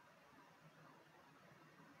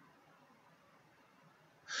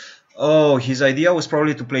 Oh, his idea was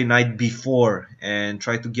probably to play knight b4 and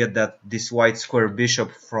try to get this white square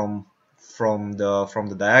bishop from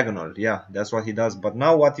the diagonal. Yeah, that's what he does. But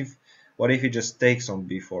now what if he just takes on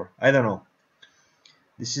b4? I don't know.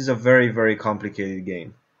 This is a very, very complicated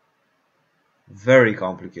game. Very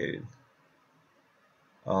complicated.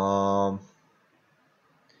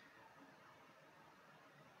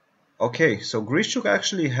 Okay, so Grischuk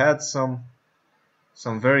actually had some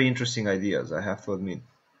very interesting ideas, I have to admit.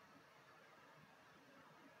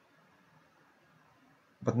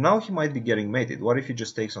 But now he might be getting mated. What if he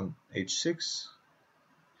just takes on h6?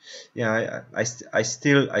 Yeah, I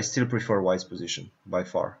still prefer white's position by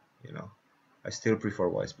far. You know, I still prefer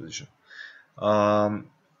white's position. Black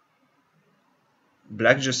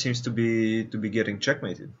just seems to be getting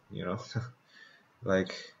checkmated. You know,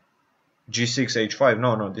 like g6, h5.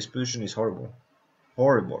 No, this position is horrible,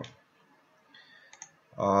 horrible.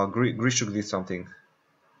 Grischuk did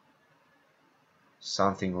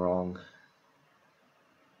something wrong.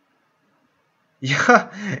 Yeah,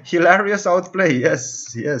 hilarious outplay.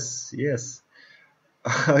 Yes.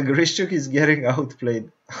 Grischuk is getting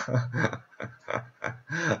outplayed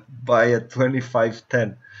by a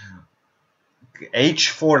 25-10.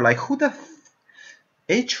 H4, like who the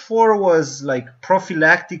H4 was like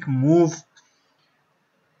prophylactic move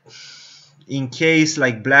in case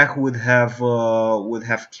like black would have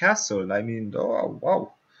castled. I mean, oh,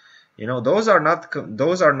 wow, you know, those are not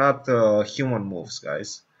human moves,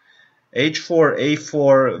 guys. H4,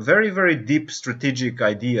 A4, very, very deep strategic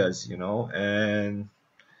ideas, you know, and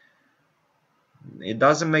it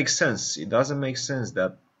doesn't make sense. It doesn't make sense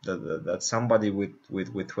that somebody with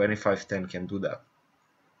 25-10 can do that.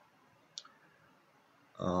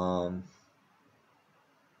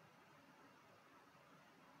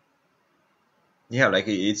 Yeah, like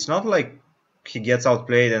it's not like he gets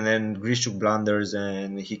outplayed and then Grischuk blunders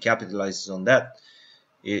and he capitalizes on that.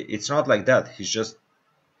 It's not like that. He's just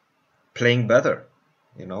playing better,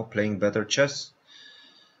 you know, playing better chess.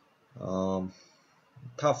 Tough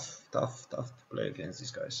to play against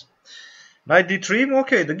these guys. Knight d3.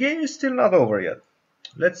 Okay, the game is still not over yet.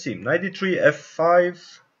 Let's see. Knight d3,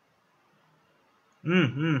 f5.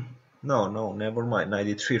 No, never mind. Knight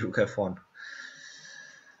d3, rook f1.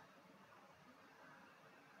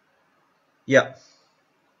 Yeah,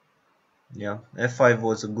 f5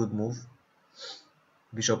 was a good move.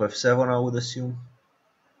 Bishop f7, I would assume.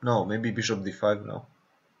 No, maybe bishop d5 now.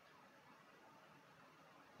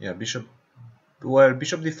 Yeah, bishop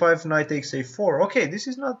d5, knight takes a4. Okay, this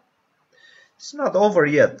is not over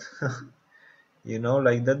yet. You know,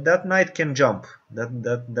 like that knight can jump.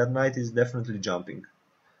 That knight is definitely jumping.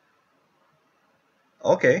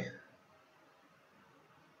 Okay,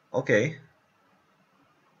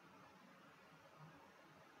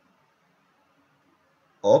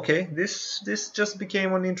 this just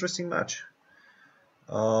became an interesting match.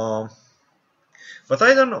 But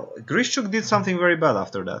I don't know. Grischuk did something very bad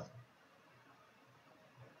after that.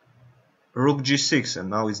 rook g6, and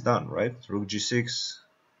now it's done, right? Rook g6.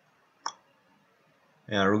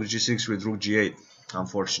 Yeah, rook g6 with rook g8,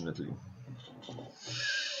 unfortunately.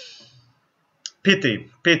 Pity.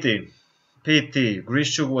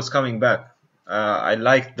 Grischuk was coming back. I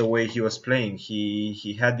liked the way he was playing.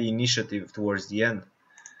 He had the initiative towards the end,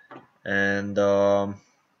 and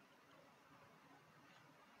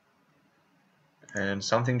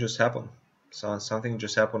something just happened. Something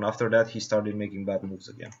just happened. After that, he started making bad moves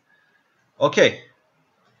again. Okay,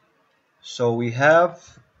 so we have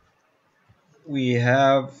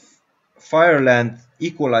Fireland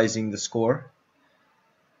equalizing the score,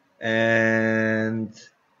 and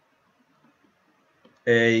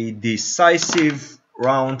a decisive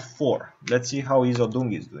round 4. Let's see how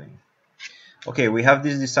Izodung is doing. Okay, we have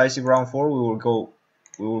this decisive round 4.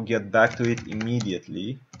 We will get back to it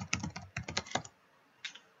immediately.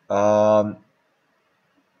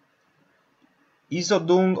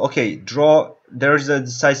 Izodung, okay, draw. There's a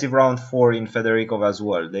decisive round 4 in Federikov as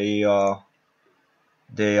well. They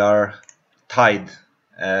are tied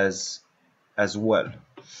as well.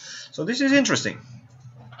 So this is interesting.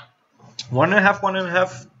 1.5,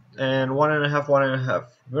 1.5, and 1.5, 1.5.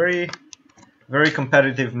 Very, very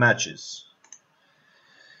competitive matches.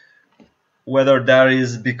 Whether that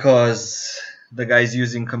is because the guy's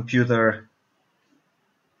using computer,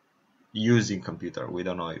 we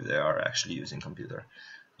don't know if they are actually using computer,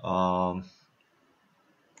 are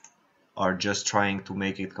just trying to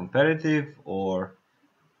make it competitive, or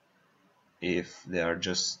if they are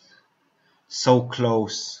just so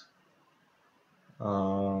close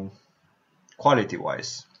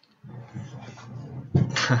quality-wise.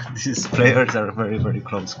 These players are very, very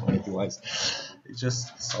close quality-wise. It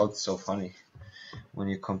just sounds so funny when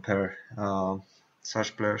you compare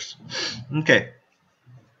such players. Okay.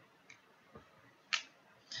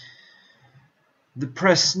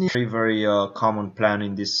 Deppresnyak, very, very common plan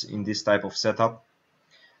in this type of setup.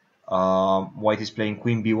 White is playing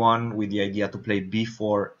queen b1 with the idea to play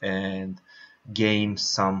b4 and gain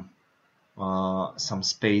some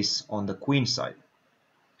space on the queen side.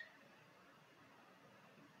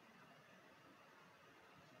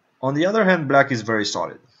 On the other hand, black is very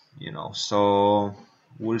solid, you know, so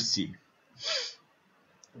we'll see.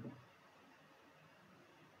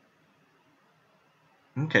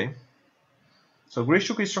 Okay, so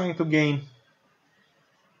Grischuk is trying to gain,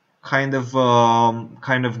 kind of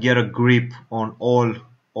get a grip on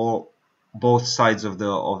both sides of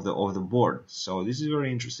the board. So this is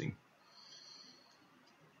very interesting.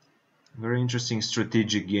 Very interesting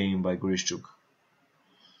strategic game by Grischuk.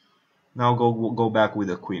 Now go back with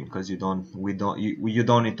the queen, because you don't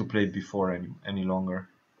need to play before any longer.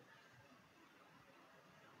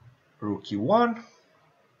 Rook e1.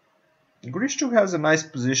 Grischuk has a nice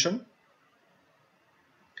position,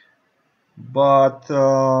 but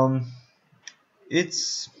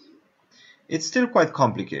it's still quite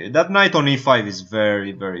complicated. That knight on e5 is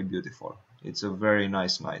very, very beautiful. It's a very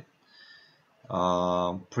nice knight.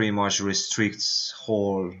 Pretty much restricts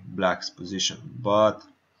whole black's position, but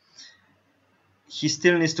he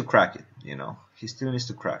still needs to crack it, you know. He still needs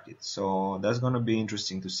to crack it. So that's gonna be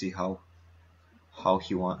interesting to see how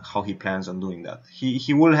he plans on doing that.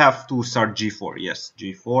 He will have to start g4. Yes,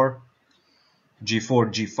 g4,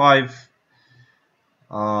 g5.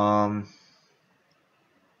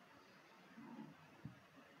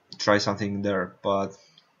 Try something there, but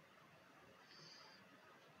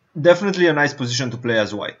definitely a nice position to play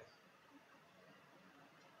as white.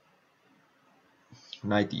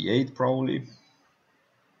 Knight e8 probably.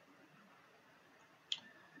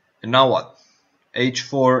 And now what?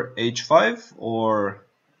 h4, h5, or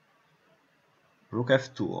rook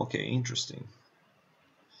f2? Okay, interesting.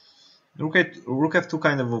 Rook f2,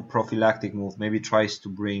 kind of a prophylactic move. Maybe tries to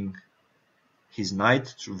bring his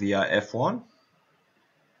knight via f1.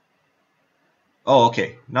 Oh,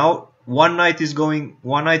 okay. Now one knight is going to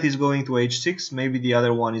h6. Maybe the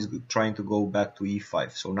other one is trying to go back to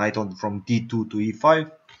e5. So knight from d2 to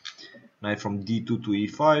e5, knight from d2 to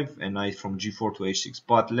e5, and knight from g4 to h6.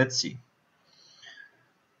 But let's see.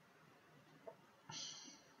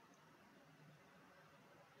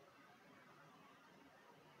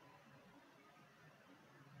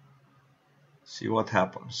 See what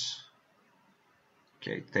happens.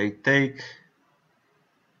 Okay, take.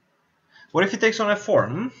 What if he takes on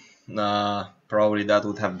f4? Nah, probably that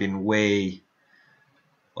would have been way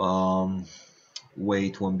too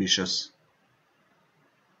ambitious.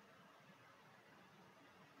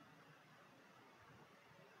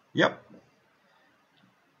 Yep.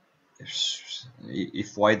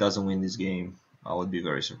 If white doesn't win this game, I would be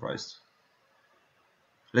very surprised.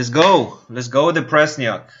 Let's go. Let's go,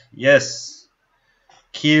 deppresnyak. Yes.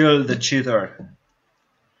 Kill the cheater.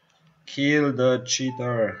 Kill the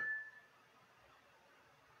cheater.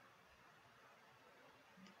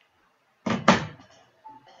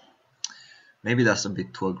 Maybe that's a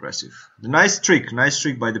bit too aggressive. The nice trick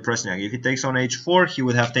by deppresnyak. If he takes on h4, he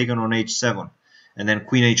would have taken on h7. And then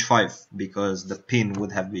queen h5, because the pin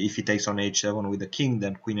would have, if he takes on h7 with the king,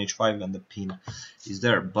 then queen h5 and the pin is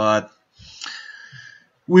there. But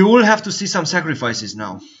we will have to see some sacrifices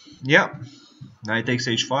now. Yeah, knight takes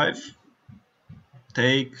h5.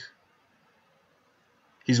 Take.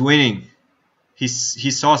 He's winning. He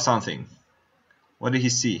saw something. What did he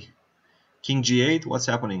see? King g8. What's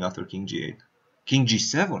happening after king g8? King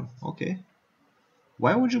g7. Okay.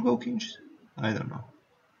 Why would you go king g7? I don't know.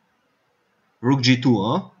 Rook g2,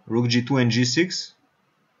 huh? Rook g2 and g6.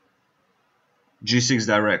 G6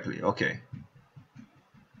 directly. Okay.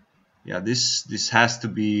 Yeah, this has to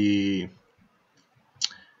be.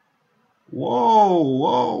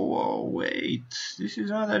 Whoa, wait. This is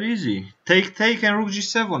not that easy. Take and rook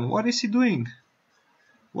g7. What is he doing?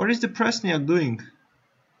 What is deppresnyak doing?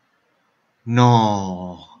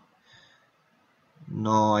 No.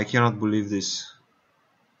 No, I cannot believe this.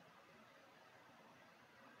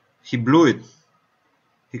 He blew it.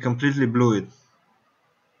 He completely blew it.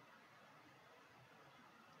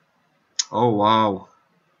 Oh, wow.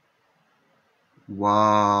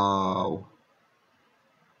 Wow.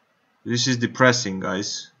 This is depressing,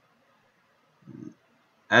 guys.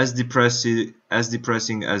 As depressing as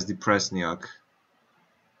deppresnyak.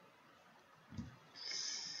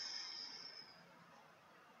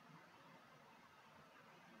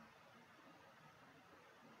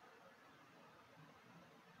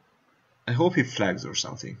 I hope he flags or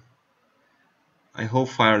something. I hope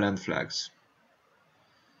Fireland flags.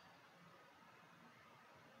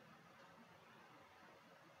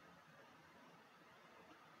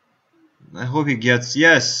 I hope he gets.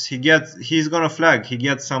 Yes, he's gonna flag. He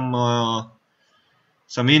gets some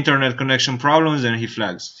internet connection problems and he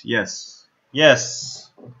flags. Yes, yes.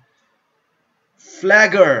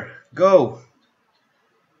 Flagger, go.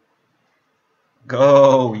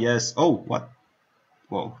 Go. Yes. Oh, what?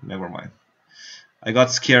 Whoa, never mind. I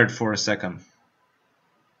got scared for a second.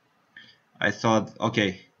 I thought,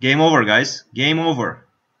 okay, game over, guys. Game over.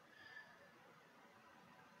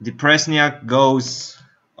 Deppresnyak goes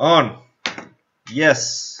on.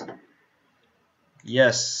 Yes.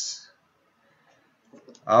 Yes.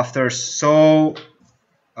 After such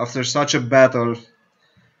a battle,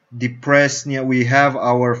 Deppresnyak, we have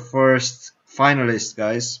our first finalist,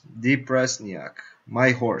 guys. Deppresnyak,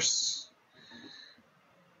 my horse.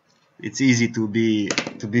 It's easy to be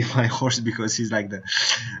my horse because he's like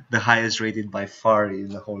the highest rated by far in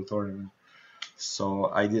the whole tournament. So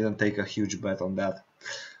I didn't take a huge bet on that.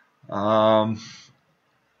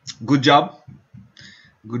 Good job.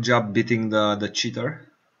 Good job beating the cheater.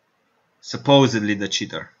 Supposedly the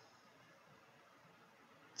cheater.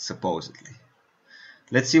 Supposedly.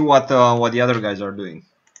 Let's see what the other guys are doing.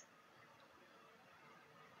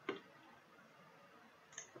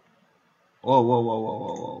 Whoa, whoa, whoa, whoa,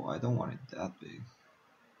 whoa, whoa. I don't want it that big.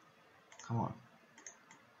 Come on.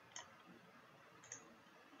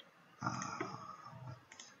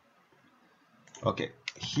 Okay.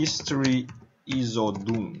 History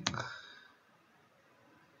Isodung.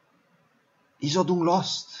 Isodung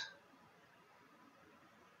lost.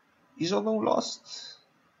 Isodung lost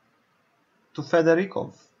to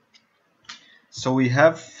Federikov. So we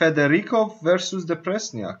have Federikov versus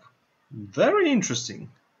Deppresnyak. Very interesting.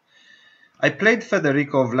 I played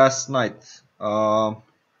Federikov last night.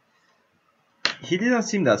 He didn't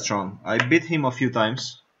seem that strong. I beat him a few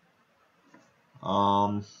times.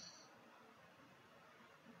 Let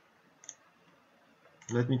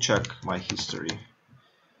me check my history.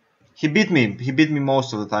 He beat me. He beat me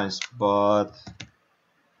most of the times, but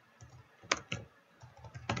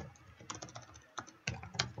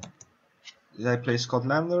did I play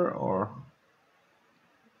Scotlander or?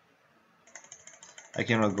 I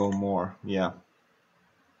cannot go more. Yeah.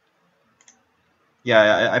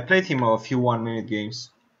 Yeah, I played him a few 1-minute games,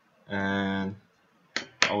 and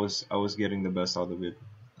I was getting the best out of it,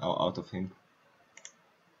 out of him.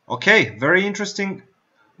 Okay, very interesting,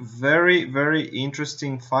 very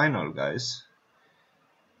interesting final, guys.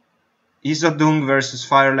 Isodung versus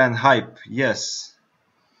Fireland hype. Yes.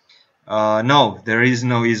 No, there is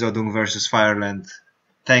no Isodung versus Fireland.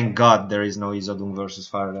 Thank God there is no Isodung versus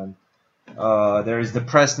Fireland. There is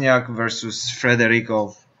Deppresnyak versus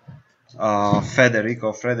Federikov.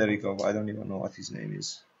 Federikov, I don't even know what his name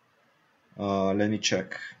is. Let me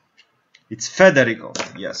check. It's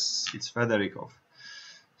Federikov. Yes, it's Federikov.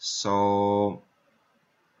 So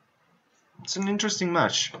it's an interesting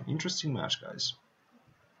match. Interesting match, guys.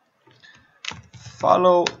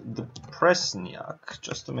 Follow deppresnyak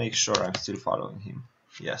just to make sure I'm still following him.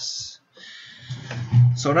 Yes.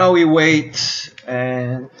 So now we wait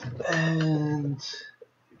and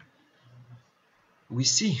we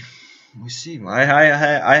see. I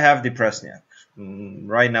have deppresnyak.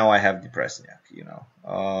 Right now I have deppresnyak. You know.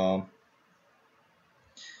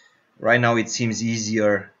 Right now it seems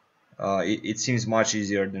easier. It seems much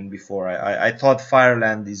easier than before. I thought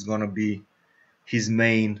Fireland is gonna be his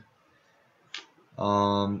main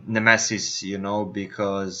nemesis, you know,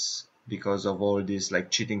 because of all this like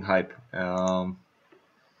cheating hype.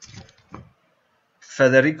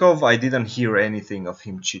 Federikov, I didn't hear anything of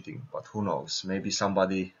him cheating, but who knows? Maybe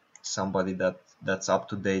somebody that's up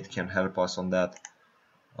to date can help us on that.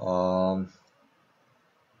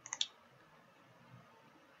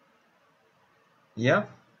 Yeah,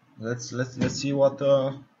 let's see what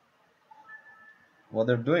they're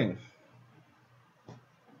doing.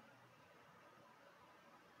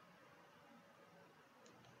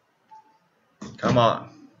 Come on,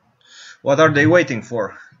 what are they waiting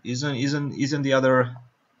for? Isn't the other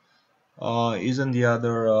semifinal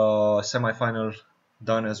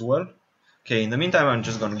done as well? Okay, in the meantime, I'm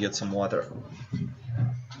just gonna get some water.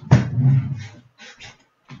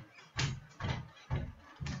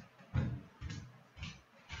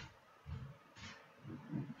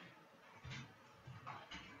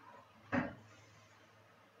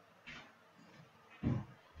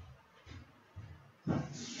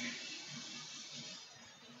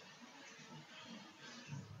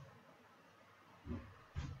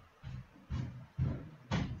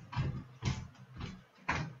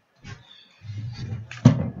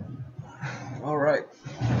 All right.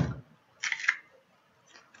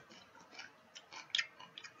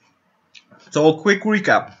 So, quick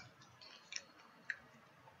recap.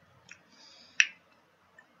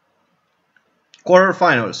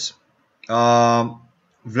 Quarterfinals.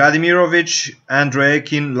 Vladimirovich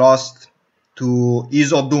Andreikin lost to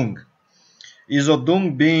Izodung.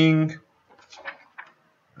 Izodung being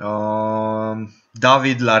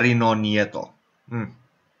David Larino Nieto.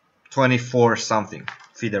 24 something.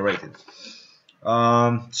 FIDE rated.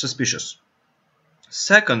 Suspicious.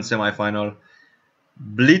 Second semifinal.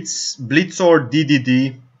 Blitzor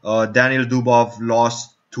DDD. Daniel Dubov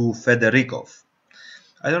lost to Federikov.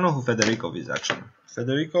 I don't know who Federikov is actually.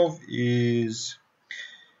 Federikov is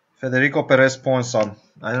Federico Perez Ponsa.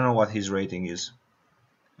 I don't know what his rating is.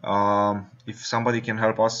 If somebody can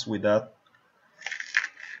help us with that,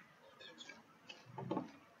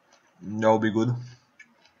 that would be good.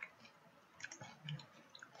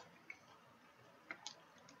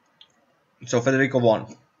 So Federico won.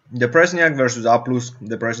 Deppresnyak versus Aplus.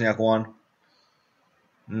 Deppresnyak won.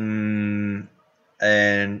 And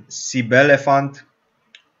Sibelefant,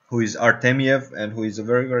 who is Artemiev and who is a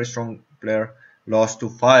very, very strong player, lost to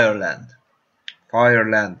Fireland.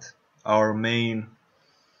 Fireland, our main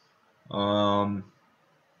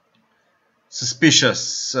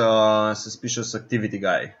suspicious activity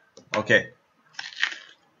guy. Okay.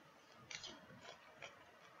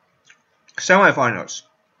 Semifinals.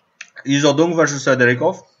 Izodung versus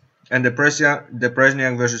Federikov and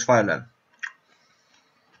Deppresnyak versus Fireland.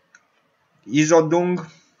 Izodung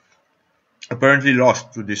apparently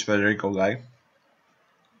lost to this Federico guy.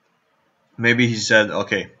 Maybe he said,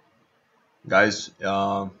 okay, guys,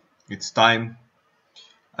 it's time.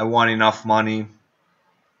 I won enough money.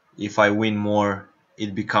 If I win more,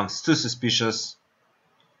 it becomes too suspicious.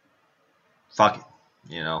 Fuck it,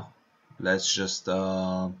 you know. Let's just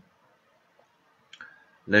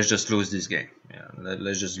lose this game. Yeah,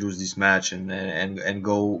 let's just lose this match and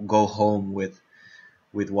go home with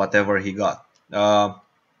whatever he got.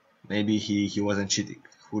 Maybe he wasn't cheating.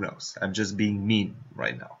 Who knows? I'm just being mean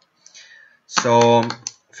right now. So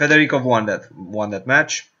Federikov won that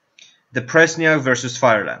match. Deppresnyak versus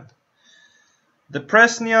Fireland.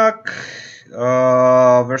 Deppresnyak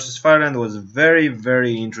versus Fireland was a very,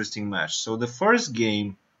 very interesting match. So the first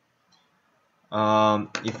game,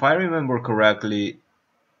 if I remember correctly,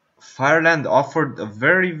 Fireland offered a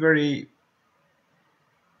very, very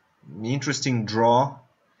interesting draw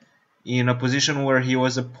in a position where he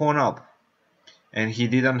was a pawn up and he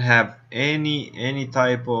didn't have any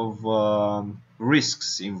type of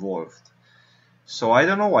risks involved. So I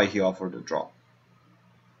don't know why he offered a draw.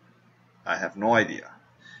 I have no idea.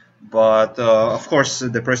 But of course,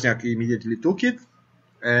 Deppresnyak immediately took it,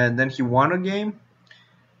 and then he won a game.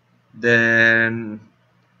 Then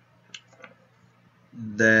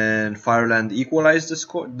Fireland equalized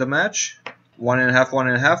the match, 1.5,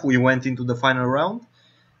 1.5. We went into the final round,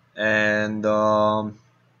 and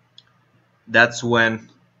that's when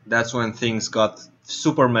things got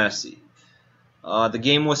super messy. The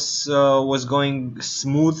game was going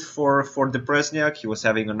smooth for Depresnyak. He was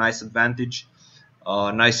having a nice advantage,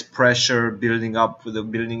 nice pressure building up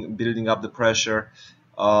the pressure.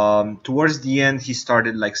 Towards the end, he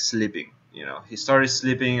started like slipping. He started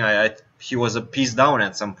slipping. He was a piece down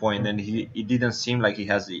at some point, and it didn't seem like he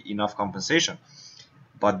has enough compensation.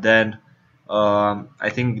 But then I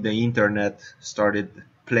think the internet started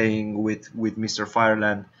playing with Mr.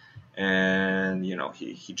 Fireland, and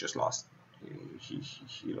he just lost.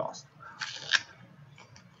 He lost.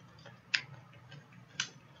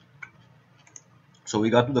 So we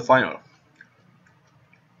got to the final.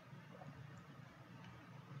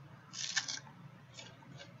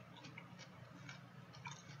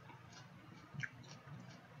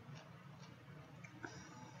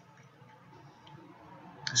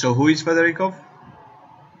 So who is Federikov?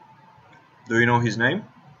 Do you know his name?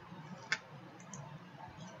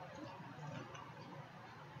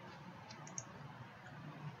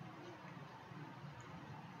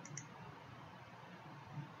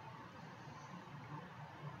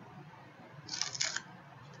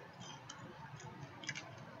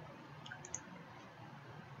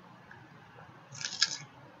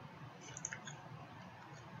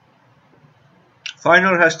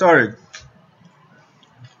 Final has started.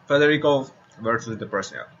 Federikov versus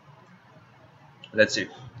Deppresnyak. Let's see.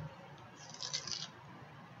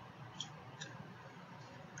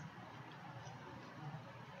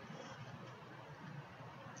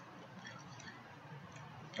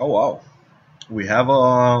 Oh wow, we have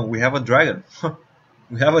a dragon.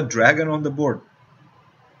 We have a dragon on the board.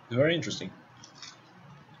 Very interesting.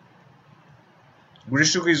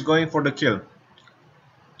 Grischuk is going for the kill.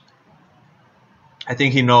 I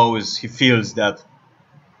think he feels that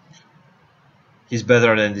he's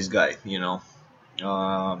better than this guy, he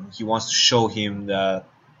wants to show him that,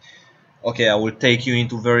 okay, I will take you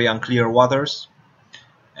into very unclear waters,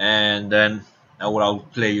 and then I will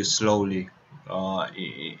outplay you slowly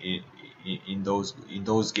in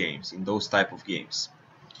those games, in those type of games.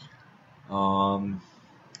 Let's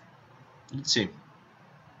see.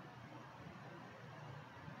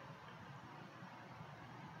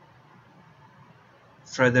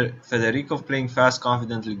 Federikov playing fast,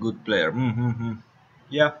 confidently, good player.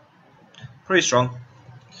 Yeah, pretty strong.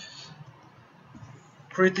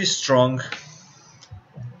 Pretty strong.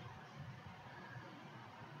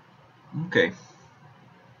 Okay.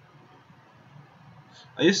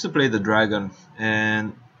 I used to play the dragon,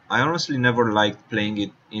 and I honestly never liked playing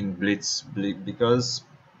it in blitz because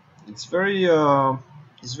it's very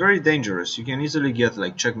dangerous. You can easily get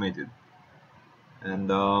like checkmated,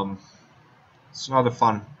 and it's not a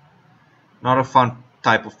fun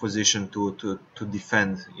type of position to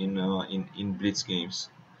defend in blitz games.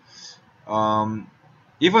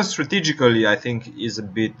 Even strategically, I think is a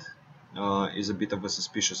bit of a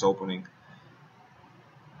suspicious opening.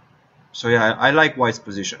 So yeah, I like White's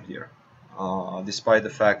position here, despite the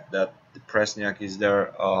fact that Deppresnyak is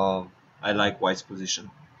there. I like White's position.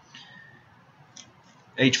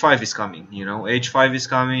 H5 is coming, H5 is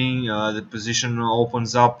coming. The position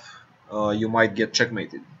opens up. You might get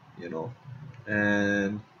checkmated,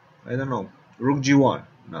 and I don't know. Rook G1.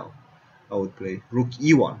 No, I would play Rook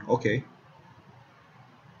E1. Okay.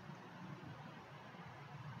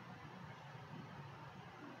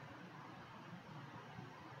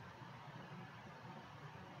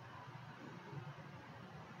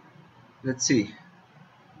 Let's see.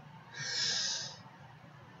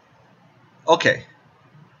 Okay.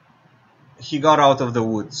 He got out of the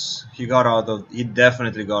woods. He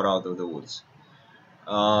definitely got out of the woods.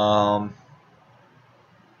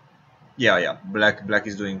 Yeah. Black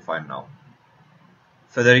is doing fine now.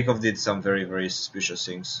 Federikov did some very, very suspicious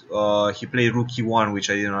things. He played Rook E1, which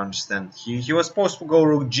I didn't understand. He was supposed to go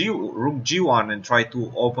Rook G1 and try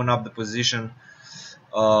to open up the position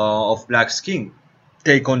of Black's king,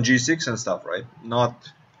 take on G6 and stuff, right?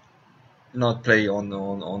 Not play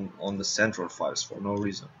on the central files for no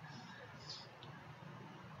reason.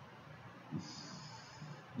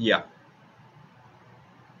 Yeah.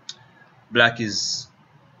 Black is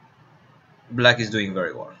doing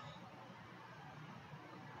very well.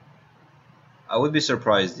 I would be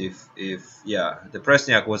surprised if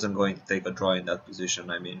Deppresnyak wasn't going to take a draw in that position.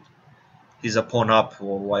 I mean, he's a pawn up.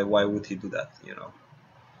 Why would he do that?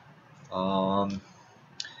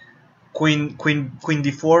 Queen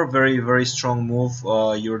d4, very, very strong move.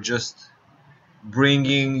 You're just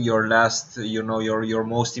bringing your last, your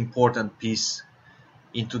most important piece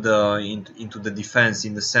into the defense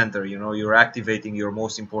in the center. You're activating your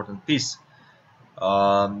most important piece.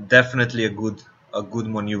 Definitely a good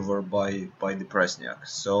maneuver by depresnyak.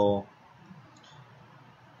 So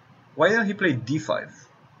why didn't he play d5?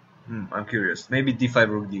 I'm curious. Maybe d5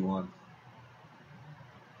 rook d1.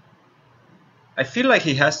 I feel like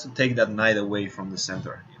he has to take that knight away from the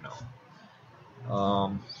center, you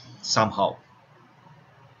know, somehow.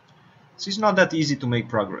 So it's not that easy to make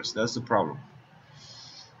progress. That's the problem.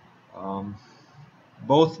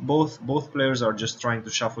 Both players are just trying to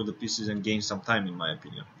shuffle the pieces and gain some time, in my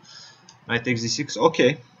opinion. Knight takes d6.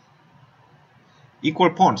 Okay.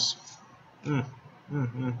 Equal pawns. Mm, mm,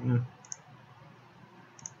 mm, mm.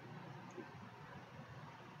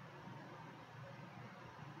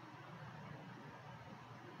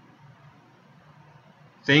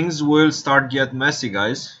 Things will start get messy,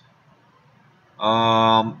 guys.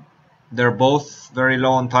 They're both very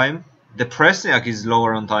low on time. Deppresnyak is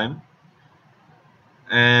lower on time.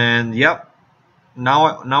 And yeah,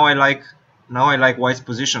 now I like white's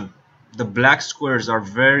position. The black squares are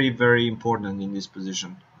very important in this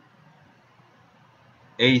position.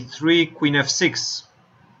 A3 queen f6.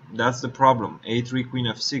 That's the problem. A3 queen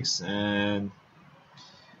f6 and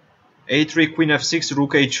A3 queen f6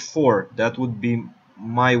 rook h4. That would be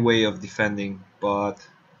my way of defending, but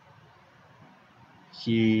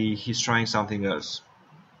he's trying something else.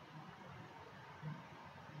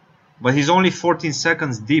 But he's only 14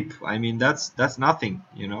 seconds deep. I mean, that's nothing,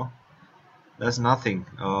 you know. That's nothing.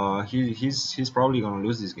 He's probably gonna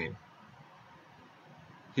lose this game.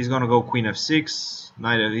 He's gonna go queen f6.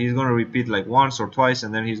 Knight. He's gonna repeat like once or twice,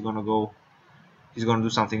 and then he's gonna do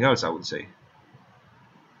something else, I would say.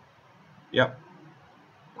 Yeah.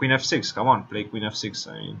 Queen f6. Come on, play queen f6.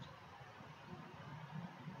 I mean,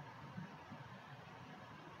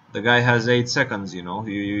 the guy has 8 seconds. You know,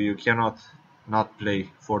 you cannot not play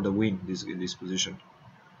for the win this position.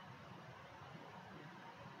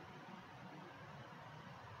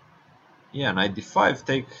 Yeah, knight d5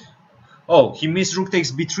 take. Oh, he missed rook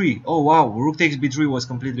takes b3. Oh wow, rook takes b3 was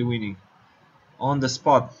completely winning on the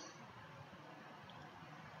spot.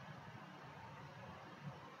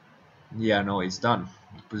 Yeah, no, it's done.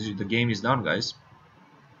 The game is done, guys.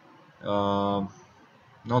 No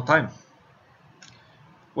time.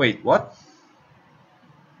 Wait, what?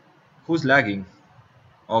 Who's lagging?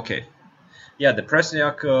 Okay. Yeah, the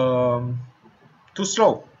Presnyak too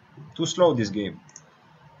slow this game.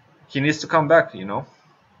 He needs to come back, you know.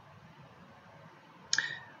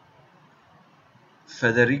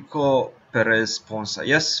 Federico Perez Ponsa.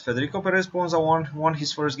 Yes, Federico Perez Ponsa won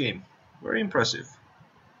his first game. Very impressive.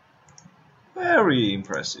 Very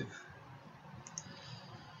impressive.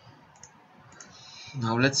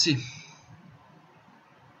 Now let's see.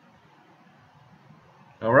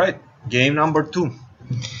 All right, game number 2.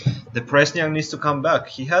 The Presnyak needs to come back.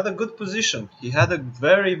 He had a good position. He had a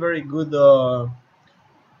very good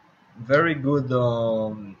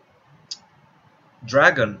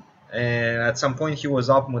dragon, and at some point he was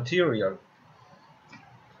up material.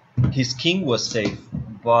 His king was safe,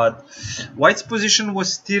 but White's position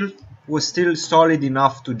was still solid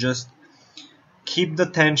enough to just keep the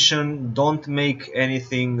tension. Don't make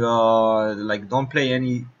anything like don't play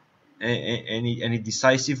any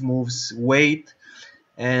decisive moves. Wait,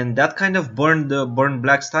 and that kind of burned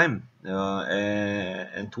Black's time.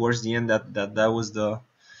 And towards the end, that was the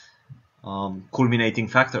culminating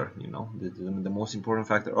factor. You know, the most important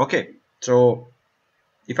factor. Okay, so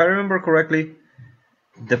if I remember correctly,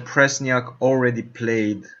 the Presnyak already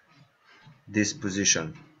played this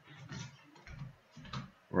position,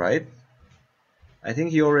 right? I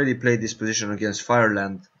think he already played this position against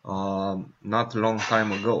Fireland not a long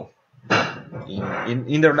time ago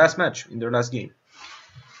in their last match, in their last game.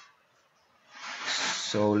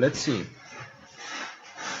 So let's see.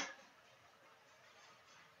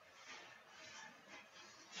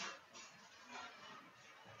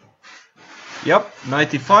 Yep,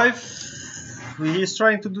 95. He's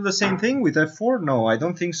trying to do the same thing with f4. No, I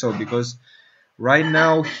don't think so, because right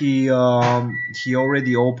now he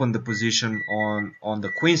already opened the position on the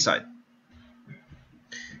queen side.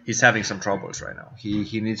 He's having some troubles right now.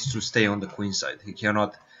 He needs to stay on the queen side. He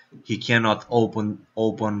cannot open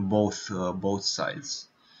both sides.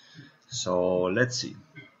 So let's see.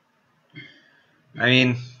 I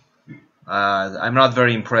mean, I'm not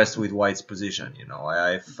very impressed with White's position. You know,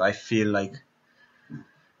 I feel like,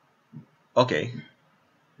 okay,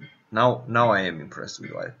 now I am impressed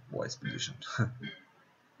with White's position.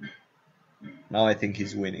 Now I think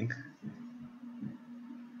he's winning.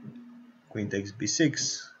 Queen takes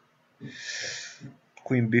b6.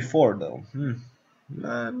 Queen b4 though.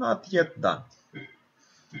 Not yet done.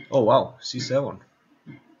 Oh wow, c7.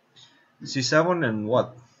 C7 and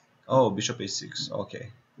what? Oh, bishop a6. Okay.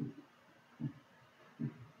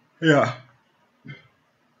 Yeah.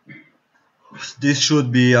 This should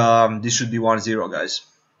be 1-0, guys.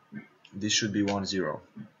 This should be 1-0.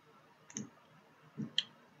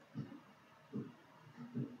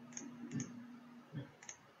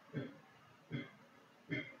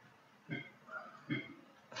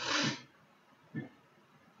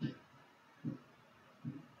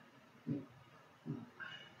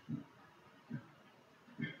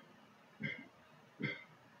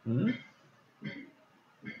 Hmm?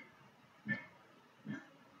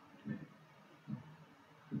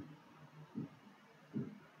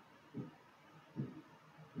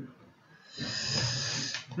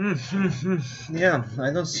 Yeah,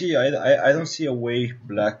 I don't see I don't see a way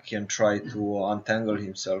Black can try to untangle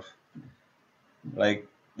himself. Like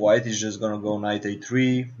White is just gonna go knight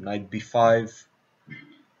a3, knight b5.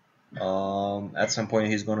 At some point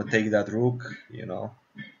he's gonna take that rook, you know.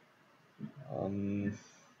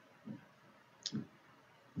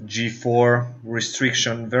 G4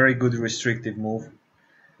 restriction, very good restrictive move.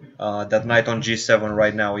 That knight on G7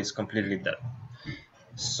 right now is completely dead.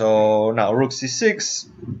 So now rook c6,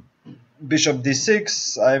 bishop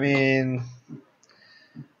d6. I mean,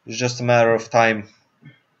 it's just a matter of time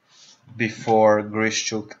before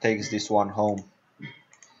Grischuk takes this one home.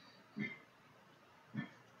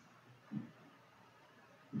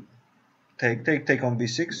 Take on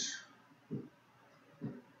b6.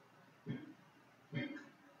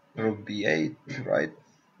 Rook b8, right?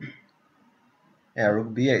 Yeah, rook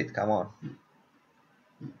b8, come on.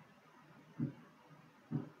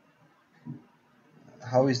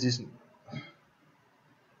 How is this?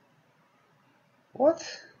 What?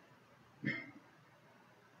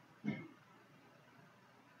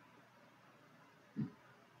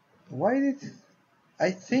 Why did...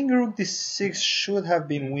 I think rook d6 should have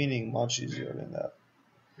been winning much easier than that.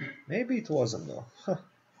 Maybe it wasn't though. Huh.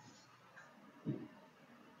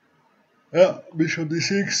 Yeah, bishop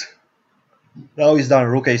d6. Now he's done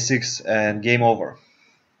rook a6 and game over.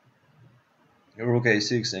 Rook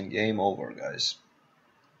a6 and game over, guys.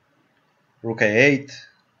 Rook a8.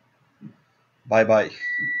 Bye bye.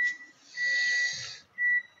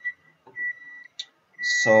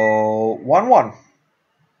 So 1-1.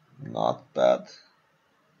 Not bad.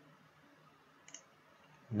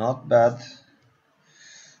 Not bad.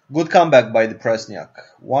 Good comeback by deppresnyak.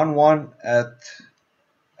 1-1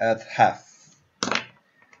 at half.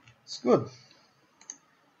 It's good.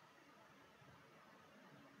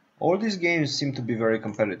 All these games seem to be very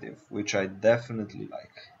competitive, which I definitely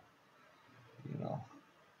like. You know.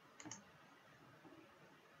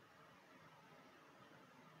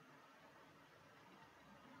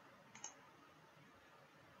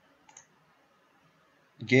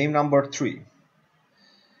 Game number 3.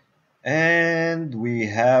 And we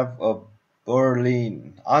have a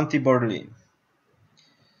Berlin, anti-Berlin.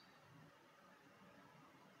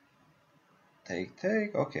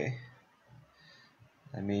 Take, okay.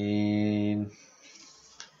 I mean,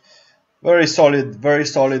 very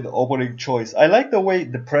solid opening choice. I like the way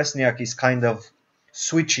deppresnyak is kind of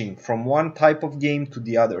switching from one type of game to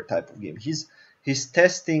the other type of game. He's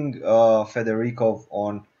testing Fedorikov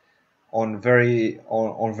on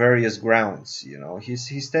various grounds. You know,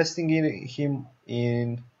 he's testing him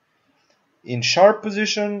in sharp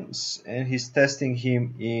positions, and he's testing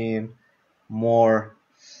him in more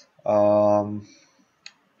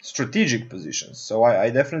strategic positions. So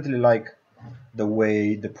I definitely like the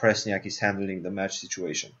way deppresnyak is handling the match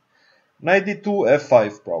situation. Knight d2,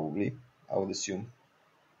 f5 probably, I would assume.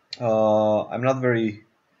 I'm not very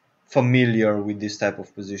familiar with this type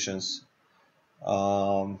of positions.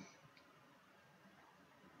 I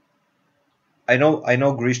know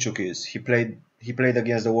Grischuk is. He played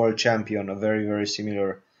against the world champion, a very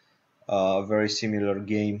similar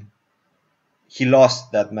game. He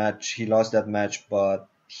lost that match, but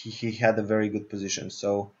he had a very good position.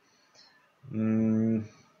 So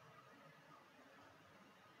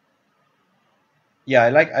yeah, I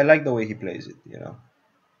like the way he plays it, you know.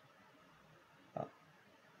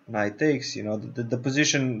 Knight takes, you know, the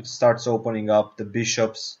position starts opening up. The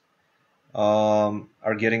bishops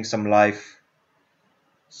are getting some life.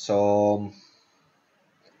 So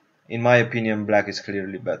in my opinion, black is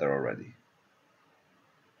clearly better already.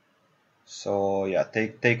 So yeah,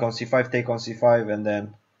 take on c5, and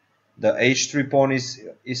then the h3 pawn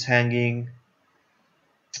is hanging.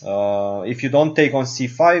 If you don't take on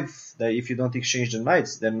c5, if you don't exchange the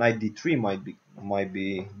knights, then knight d3 might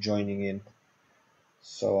be joining in.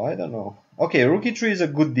 So I don't know. Okay, rook e3 is a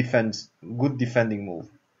good defending move.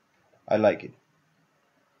 I like it.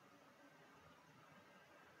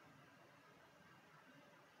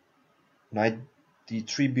 Knight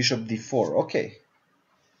d3, bishop d4. Okay.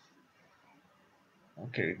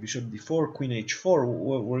 Okay, bishop d4, queen h4.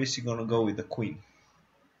 Where is he gonna go with the queen?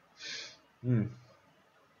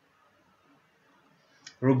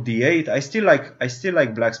 Rook d8. I still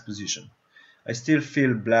like black's position. I still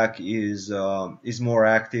feel black is more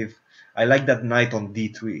active. I like that knight on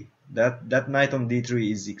d3. That knight on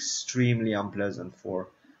d3 is extremely unpleasant for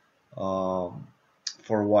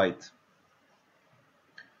white.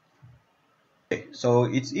 Okay, so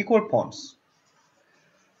it's equal pawns.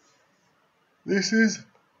 This is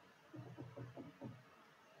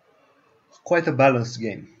quite a balanced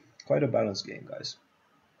game. Quite a balanced game, guys.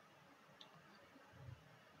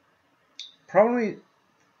 Probably,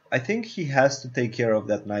 I think he has to take care of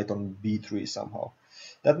that knight on b3 somehow.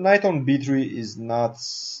 That knight on b3 is not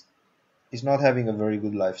having a very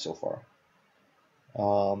good life so far.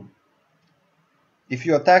 If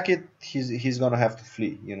you attack it, he's gonna have to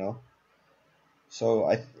flee, you know. So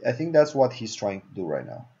I think that's what he's trying to do right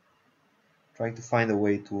now. Trying to find a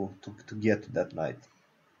way to get to that knight.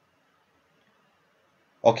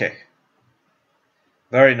 Okay.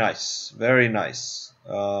 Very nice. Very nice.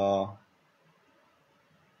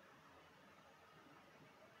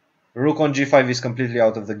 Rook on g5 is completely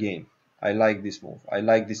out of the game. I like this move. I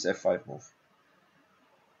like this f5 move.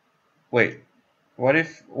 Wait. What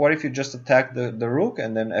if you just attack the rook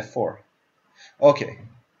and then f4? Okay.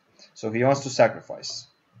 So he wants to sacrifice.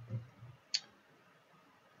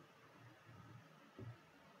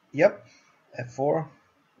 Yep. f4.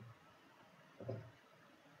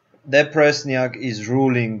 Deppresnyak is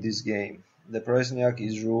ruling this game. Deppresnyak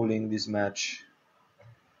is ruling this match.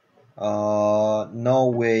 No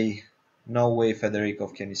way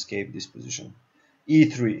Fedorikov can escape this position.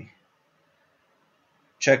 e3.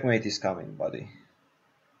 Checkmate is coming, buddy.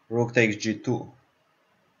 Rook takes g2.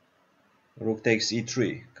 Rook takes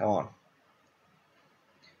e3. Come on.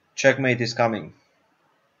 Checkmate is coming.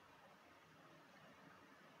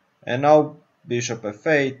 And now bishop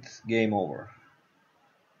f8. Game over.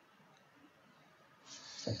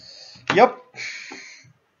 Yep.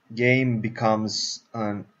 Game becomes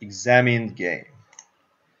an examined game.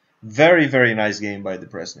 Very, very nice game by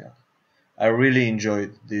Deppresnyak. I really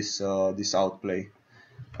enjoyed this outplay.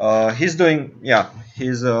 He's doing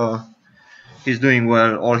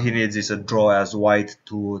well. All he needs is a draw as white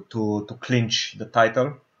to clinch the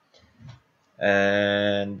title.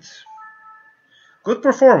 And good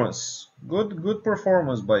performance. Good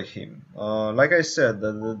performance by him. Like I said,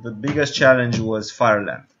 the biggest challenge was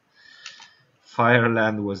Fireland.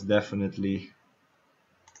 Fireland was definitely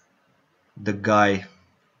the guy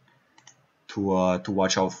to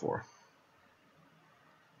watch out for.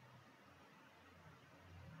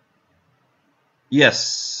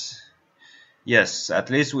 Yes, at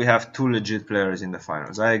least we have two legit players in the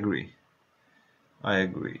finals. I agree,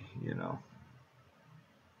 you know.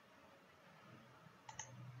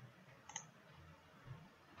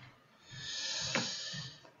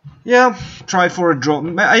 Yeah, try for a draw.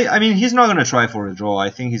 I mean, he's not gonna try for a draw.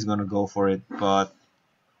 I think he's gonna go for it, but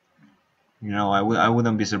you know, I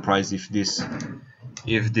wouldn't be surprised if this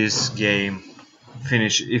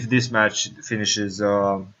match finishes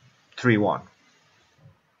 3-1.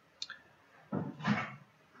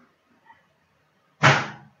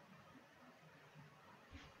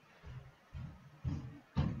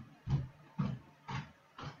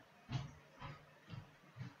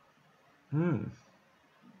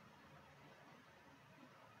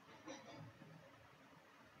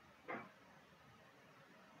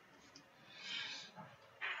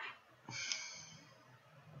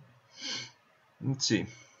 Let's see.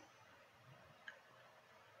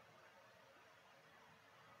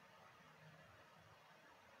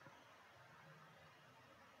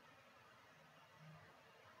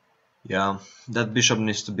 Yeah, that bishop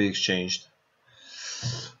needs to be exchanged.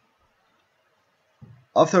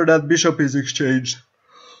 After that bishop is exchanged,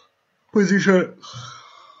 position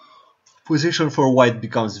for white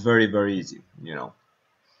becomes very, very easy, you know.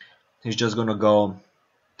 He's just gonna go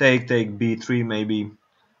take b3 maybe,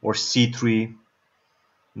 or c3.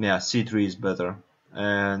 Yeah, c3 is better,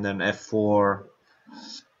 and then f4,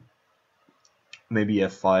 maybe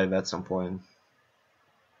f5 at some point.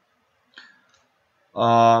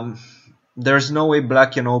 There's no way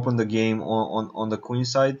black can open the game on the queen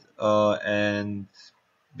side, and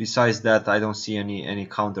besides that, I don't see any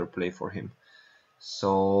counterplay for him.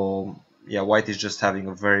 So yeah, white is just having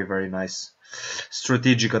a very, very nice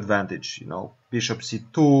strategic advantage. You know, bishop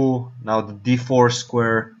c2. Now the d4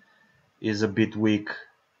 square is a bit weak.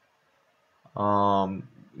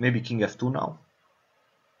 Maybe king f2 now.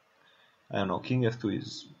 I don't know. King f2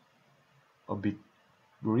 is a bit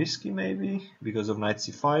risky maybe because of knight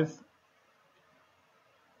c5.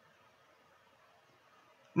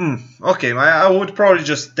 Okay, I would probably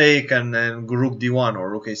just take and then rook d1 or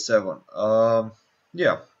rook a7.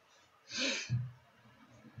 Yeah,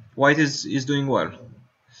 white is doing well.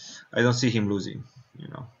 I don't see him losing, you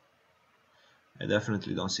know. I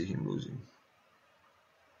definitely don't see him losing.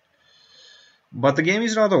 But the game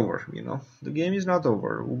is not over, you know. The game is not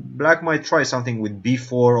over. Black might try something with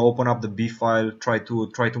b4, open up the b file, try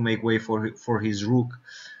to make way for his rook.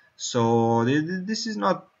 So this is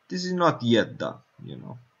not yet done, you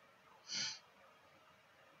know.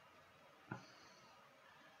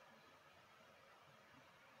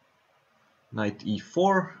 Knight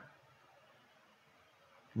e4,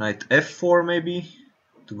 knight f4 maybe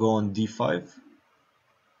to go on d5.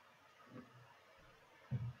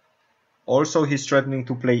 Also, he's threatening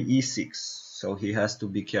to play e6, so he has to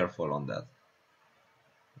be careful on that.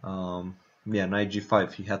 Yeah, knight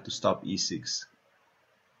g5, he had to stop e6.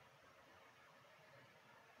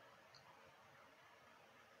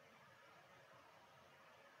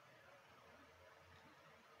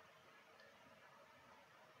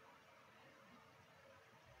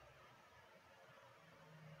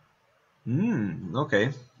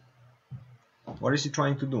 Okay. What is he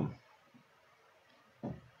trying to do?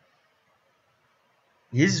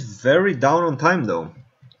 He's very down on time though.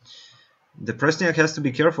 Deppresnyak has to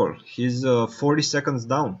be careful. He's 40 seconds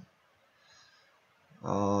down.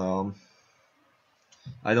 I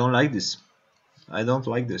don't like this. I don't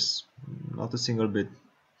like this. Not a single bit.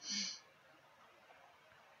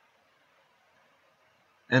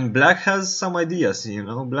 And black has some ideas, you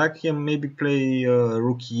know. Black can maybe play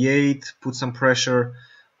rook e8, put some pressure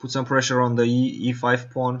on the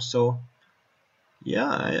e5 pawn. So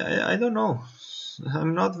yeah, I don't know.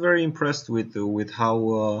 I'm not very impressed with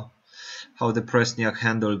how Deppresnyak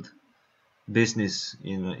handled business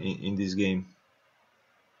in this game.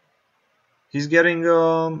 He's getting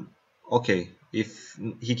okay. If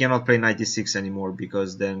he cannot play knight e6 anymore,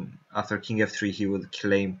 because then after king f3 he would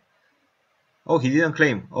claim. Oh, he didn't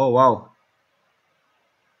claim. Oh wow.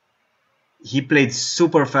 He played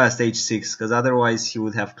super fast h6 because otherwise he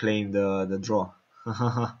would have claimed the draw.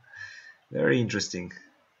 Very interesting.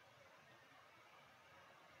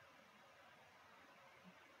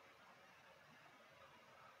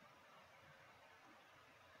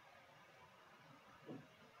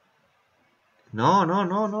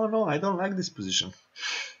 No, I don't like this position.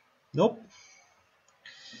 Nope.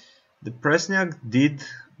 Deppresnyak did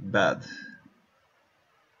bad.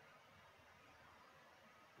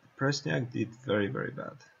 Deppresnyak did very, very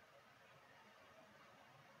bad.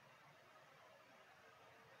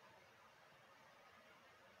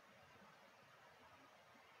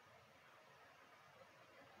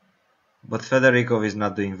 But Fedorikov is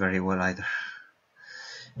not doing very well either.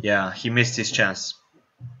 Yeah, he missed his chance.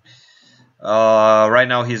 Right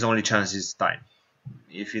now his only chance is time.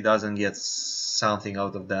 If he doesn't get something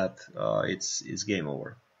out of that, it's game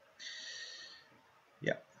over.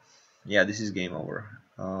 Yeah, this is game over.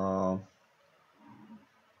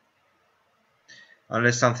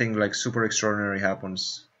 Unless something like super extraordinary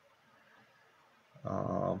happens.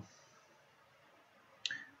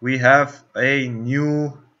 We have a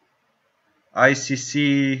new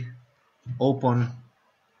ICC Open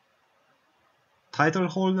title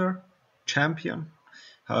holder, champion,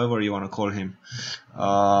 however you want to call him,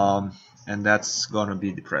 and that's gonna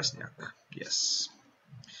be Deppresnyak. Yes.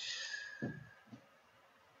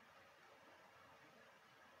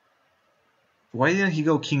 Why didn't he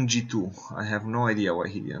go king g2? I have no idea why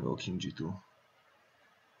he didn't go king g2.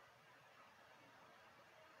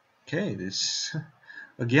 Okay, this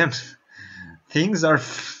again, things are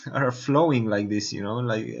flowing like this, you know.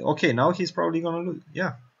 Like, okay, now he's probably gonna lose.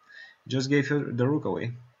 Yeah, just gave the rook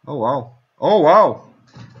away. Oh wow! Oh wow!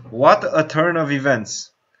 What a turn of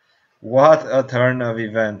events! What a turn of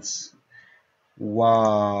events!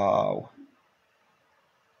 Wow!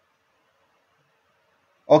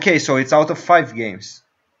 Okay, so it's out of 5 games.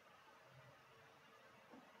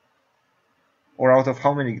 Or out of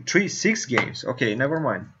how many? 6 games. Okay, never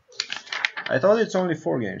mind. I thought it's only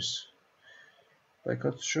 4 games. Like,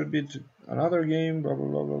 it should be another game, blah blah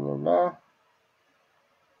blah blah blah blah.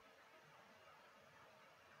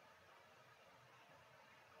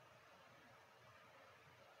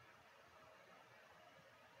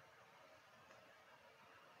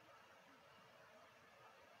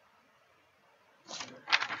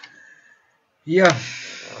 Yeah,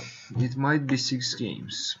 it might be 6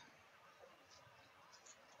 games.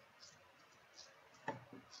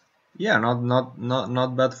 Yeah,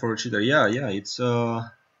 not bad for a cheater. Yeah, it's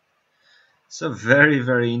a very,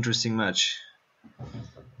 very interesting match.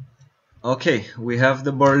 Okay, we have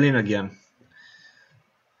the Berlin again.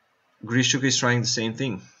 Grischuk is trying the same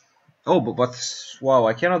thing. Oh, but wow,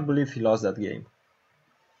 I cannot believe he lost that game.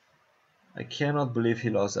 I cannot believe he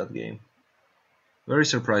lost that game. Very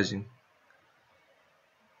surprising.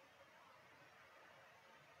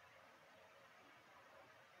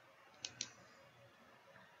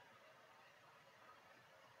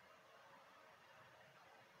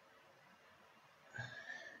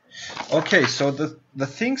 Okay, so the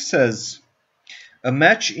thing says a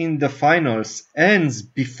match in the finals ends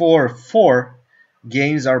before 4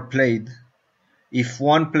 games are played if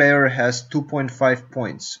one player has 2.5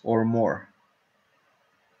 points or more.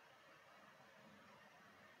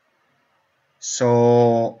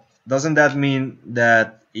 So doesn't that mean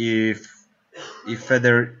that if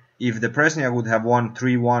deppresnyak would have won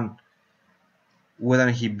 3-1,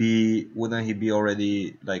 wouldn't he be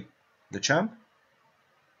already like the champ?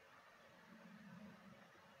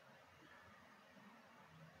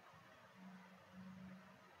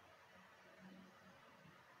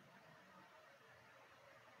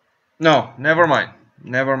 No, never mind.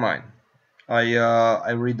 Never mind.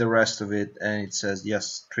 I read the rest of it and it says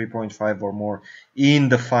yes, 3.5 or more in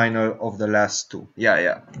the final of the last 2.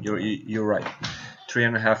 Yeah, you're right.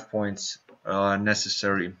 3.5 points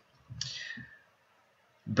necessary.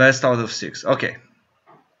 Best out of 6. Okay.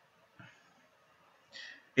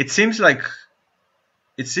 It seems like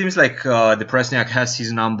deppresnyak has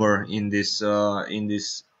his number in this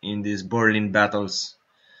Berlin battles.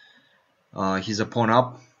 He's a pawn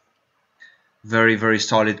up. Very, very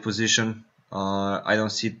solid position. I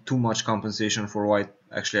don't see too much compensation for white.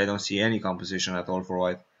 Actually, I don't see any compensation at all for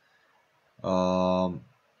white.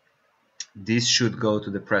 This should go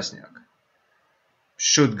to deppresnyak.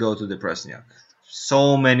 Should go to deppresnyak.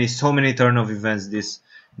 So many turn of events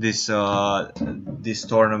this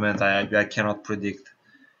tournament. I cannot predict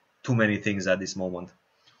too many things at this moment.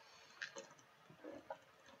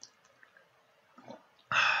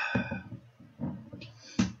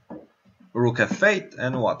 Rook f8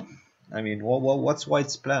 and what? I mean, what's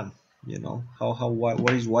white's plan? You know,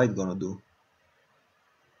 what is white gonna do?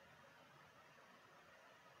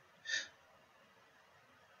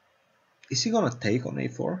 Is he gonna take on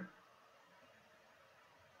a4?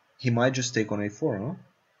 He might just take on a4, no?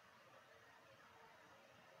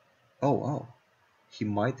 Oh wow, he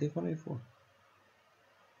might take on a4.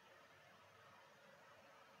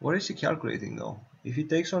 What is he calculating though? If he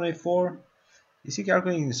takes on a4, is he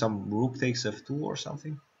calculating some rook takes f2 or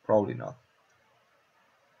something? Probably not.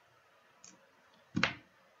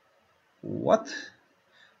 What?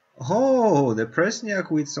 Oh, deppresnyak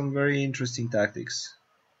with some very interesting tactics.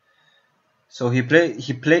 So he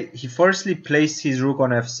firstly placed his rook on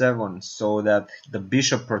f7 so that the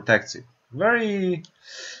bishop protects it. Very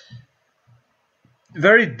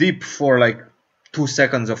deep for like 2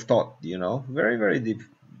 seconds of thought, you know. Very, very deep.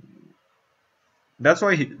 That's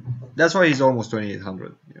why he's almost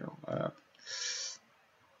 2800, you know.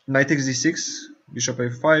 Knight takes d6, bishop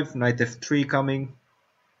a5, knight f3 coming.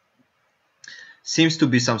 Seems to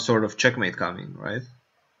be some sort of checkmate coming, right?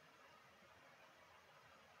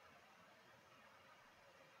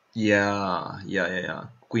 Yeah.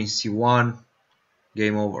 Queen c1,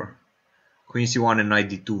 game over. Queen c1 and knight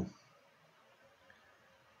d2.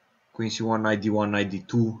 Queen c1, knight d1, knight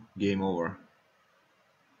d2, game over.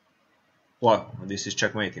 What? This is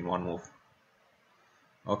checkmate in one move.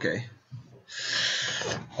 Okay.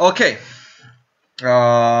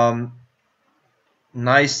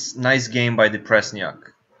 Nice game by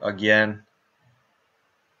deppresnyak. Again,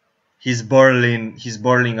 his Berlin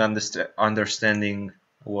understanding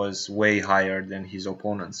was way higher than his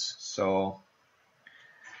opponent's. So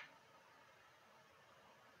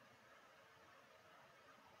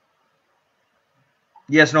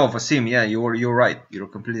yes, no, Vasim, yeah, you're right. You're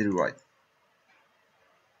completely right.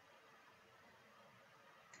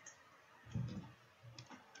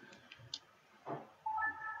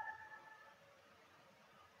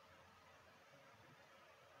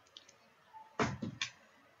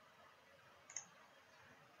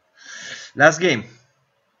 Last game,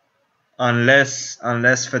 unless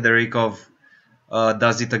Fedorikov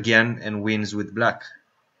does it again and wins with black.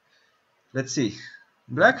 Let's see.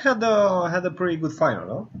 Black had a pretty good final,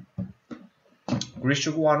 no?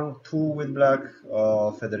 Grischuk won 2 with black.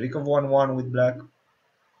 Fedorikov won 1 with black.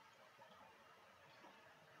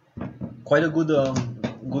 Quite a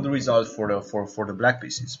good result for the black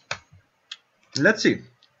pieces. Let's see.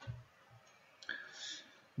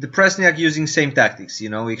 Deppresnyak using same tactics, you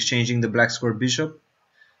know, exchanging the black square bishop,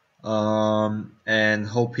 and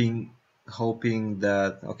hoping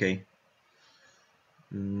that okay.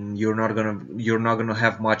 you're not gonna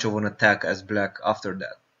have much of an attack as black after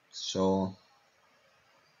that. So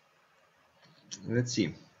let's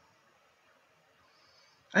see.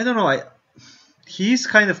 I don't know. He's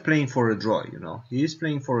kind of playing for a draw, you know. He is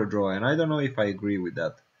playing for a draw, and I don't know if I agree with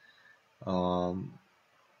that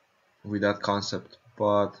concept.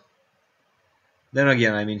 But then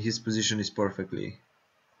again, I mean, his position is perfectly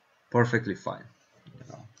fine. You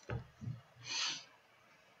know.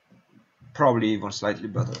 Probably even slightly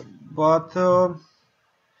better. But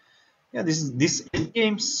yeah, these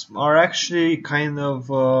games are actually kind of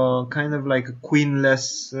like a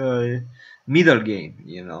queenless middle game,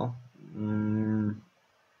 you know.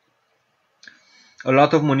 A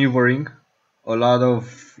lot of maneuvering, a lot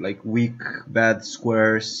of like weak, bad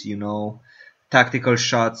squares, you know, tactical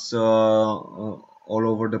shots all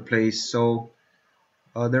over the place. So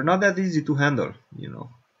they're not that easy to handle, you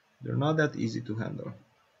know. They're not that easy to handle.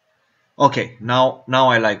 Okay, now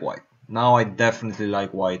I like white. Now I definitely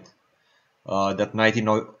like white. That knight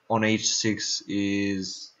on h6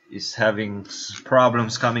 is having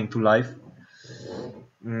problems coming to life.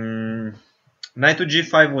 Knight to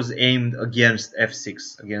g5 was aimed against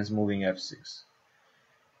f6, against moving f6.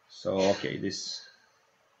 So okay, this.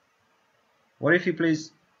 What if he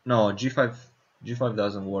plays? No, g5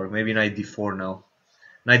 doesn't work. Maybe knight d4 now.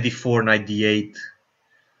 Knight d4, knight d8.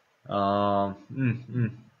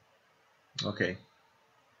 Okay.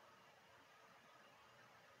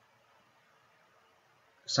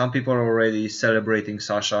 Some people are already celebrating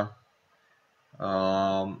Sasha.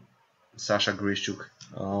 Sasha Grischuk.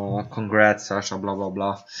 Congrats, Sasha. Blah blah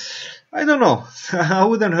blah. I don't know. I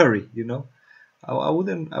wouldn't hurry. You know, I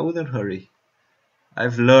wouldn't hurry.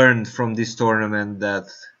 I've learned from this tournament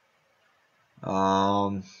that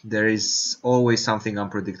there is always something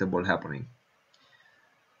unpredictable happening.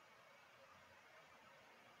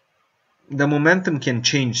 The momentum can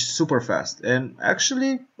change super fast, and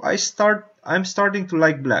actually, I'm starting to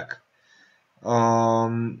like black.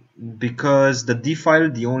 Because the d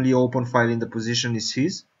file, the only open file in the position, is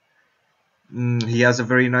his. He has a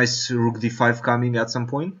very nice rook d5 coming at some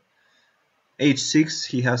point. h6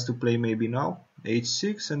 he has to play maybe now.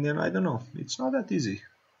 h6, and then I don't know. It's not that easy.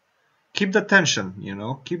 Keep the tension, you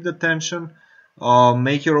know. Keep the tension.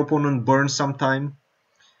 Make your opponent burn some time.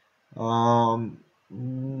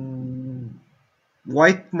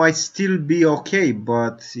 White might still be okay,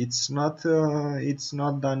 but it's not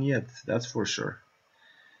done yet. That's for sure.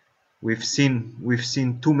 We've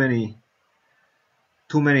seen too many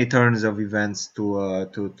turns of events to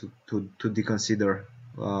deconsider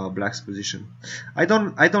black's position. I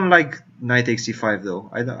don't like knight takes e5 though.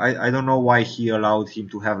 I don't know why he allowed him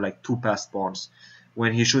to have like two passed pawns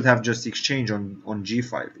when he should have just exchanged on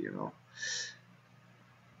g5, you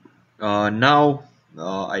know. Now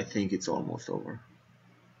I think it's almost over.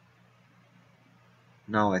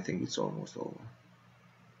 Now I think it's almost over.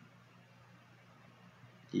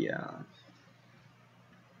 Yeah.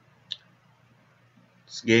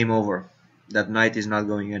 It's game over. That knight is not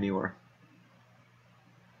going anywhere.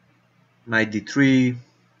 Knight d3.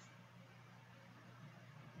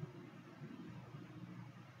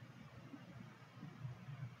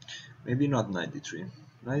 Maybe not knight d3.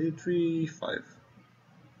 Knight d3, e5.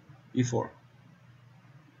 e4.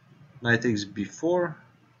 Knight takes b4.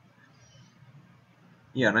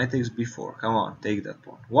 Yeah, knight takes b4. Come on, take that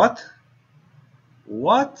pawn. What?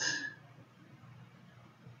 What?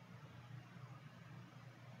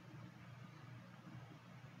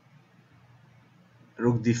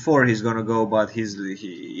 Rook d4 he's gonna go, but he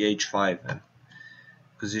h5 and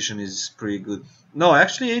position is pretty good. No,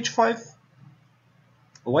 actually h5.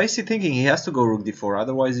 Why is he thinking he has to go rook d4?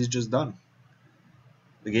 Otherwise he's just done.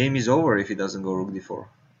 The game is over if he doesn't go rook d4.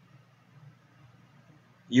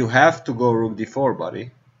 You have to go rook d4,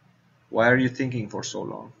 buddy. Why are you thinking for so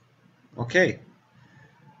long? Okay.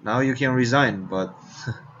 Now you can resign, but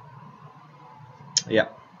yeah.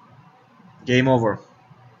 Game over.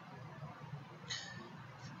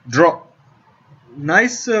 Draw.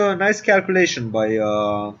 Nice calculation by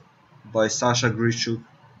Sasha Grischuk.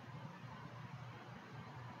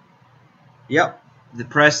 Yeah,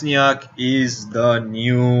 Deppresnyak is the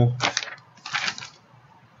new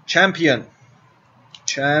champion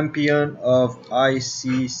of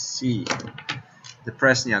ICC.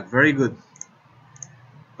 Deppresnyak, very good.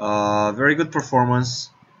 Very good performance.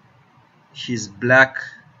 His black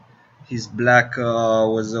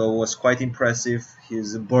was quite impressive.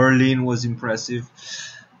 His Berlin was impressive.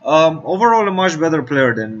 Overall, a much better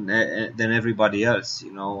player than everybody else.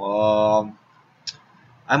 You know,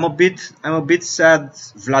 I'm a bit sad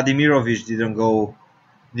Vladimirovich didn't go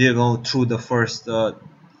through the first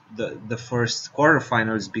the first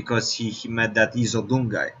quarterfinals because he met that Izodun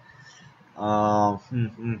guy.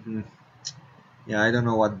 Yeah, I don't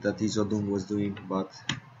know what that Izodun was doing, but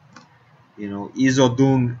you know,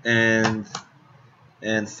 Izodun and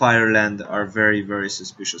Fireland are very, very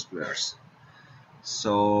suspicious players.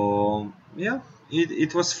 So yeah,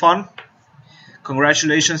 it was fun.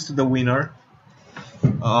 Congratulations to the winner.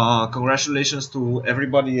 Congratulations to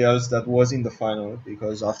everybody else that was in the final,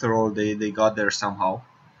 because after all they got there somehow.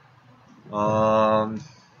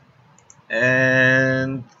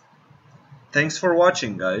 And thanks for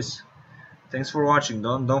watching, guys. Thanks for watching.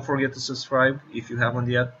 Don't forget to subscribe if you haven't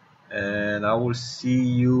yet. And I will see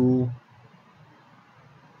you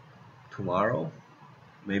tomorrow,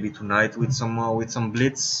 maybe tonight with some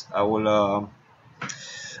blitz. I will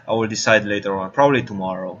decide later on, probably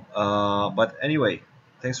tomorrow. But anyway,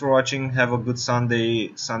 thanks for watching. Have a good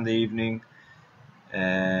Sunday evening,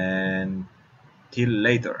 and till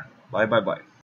later. Bye.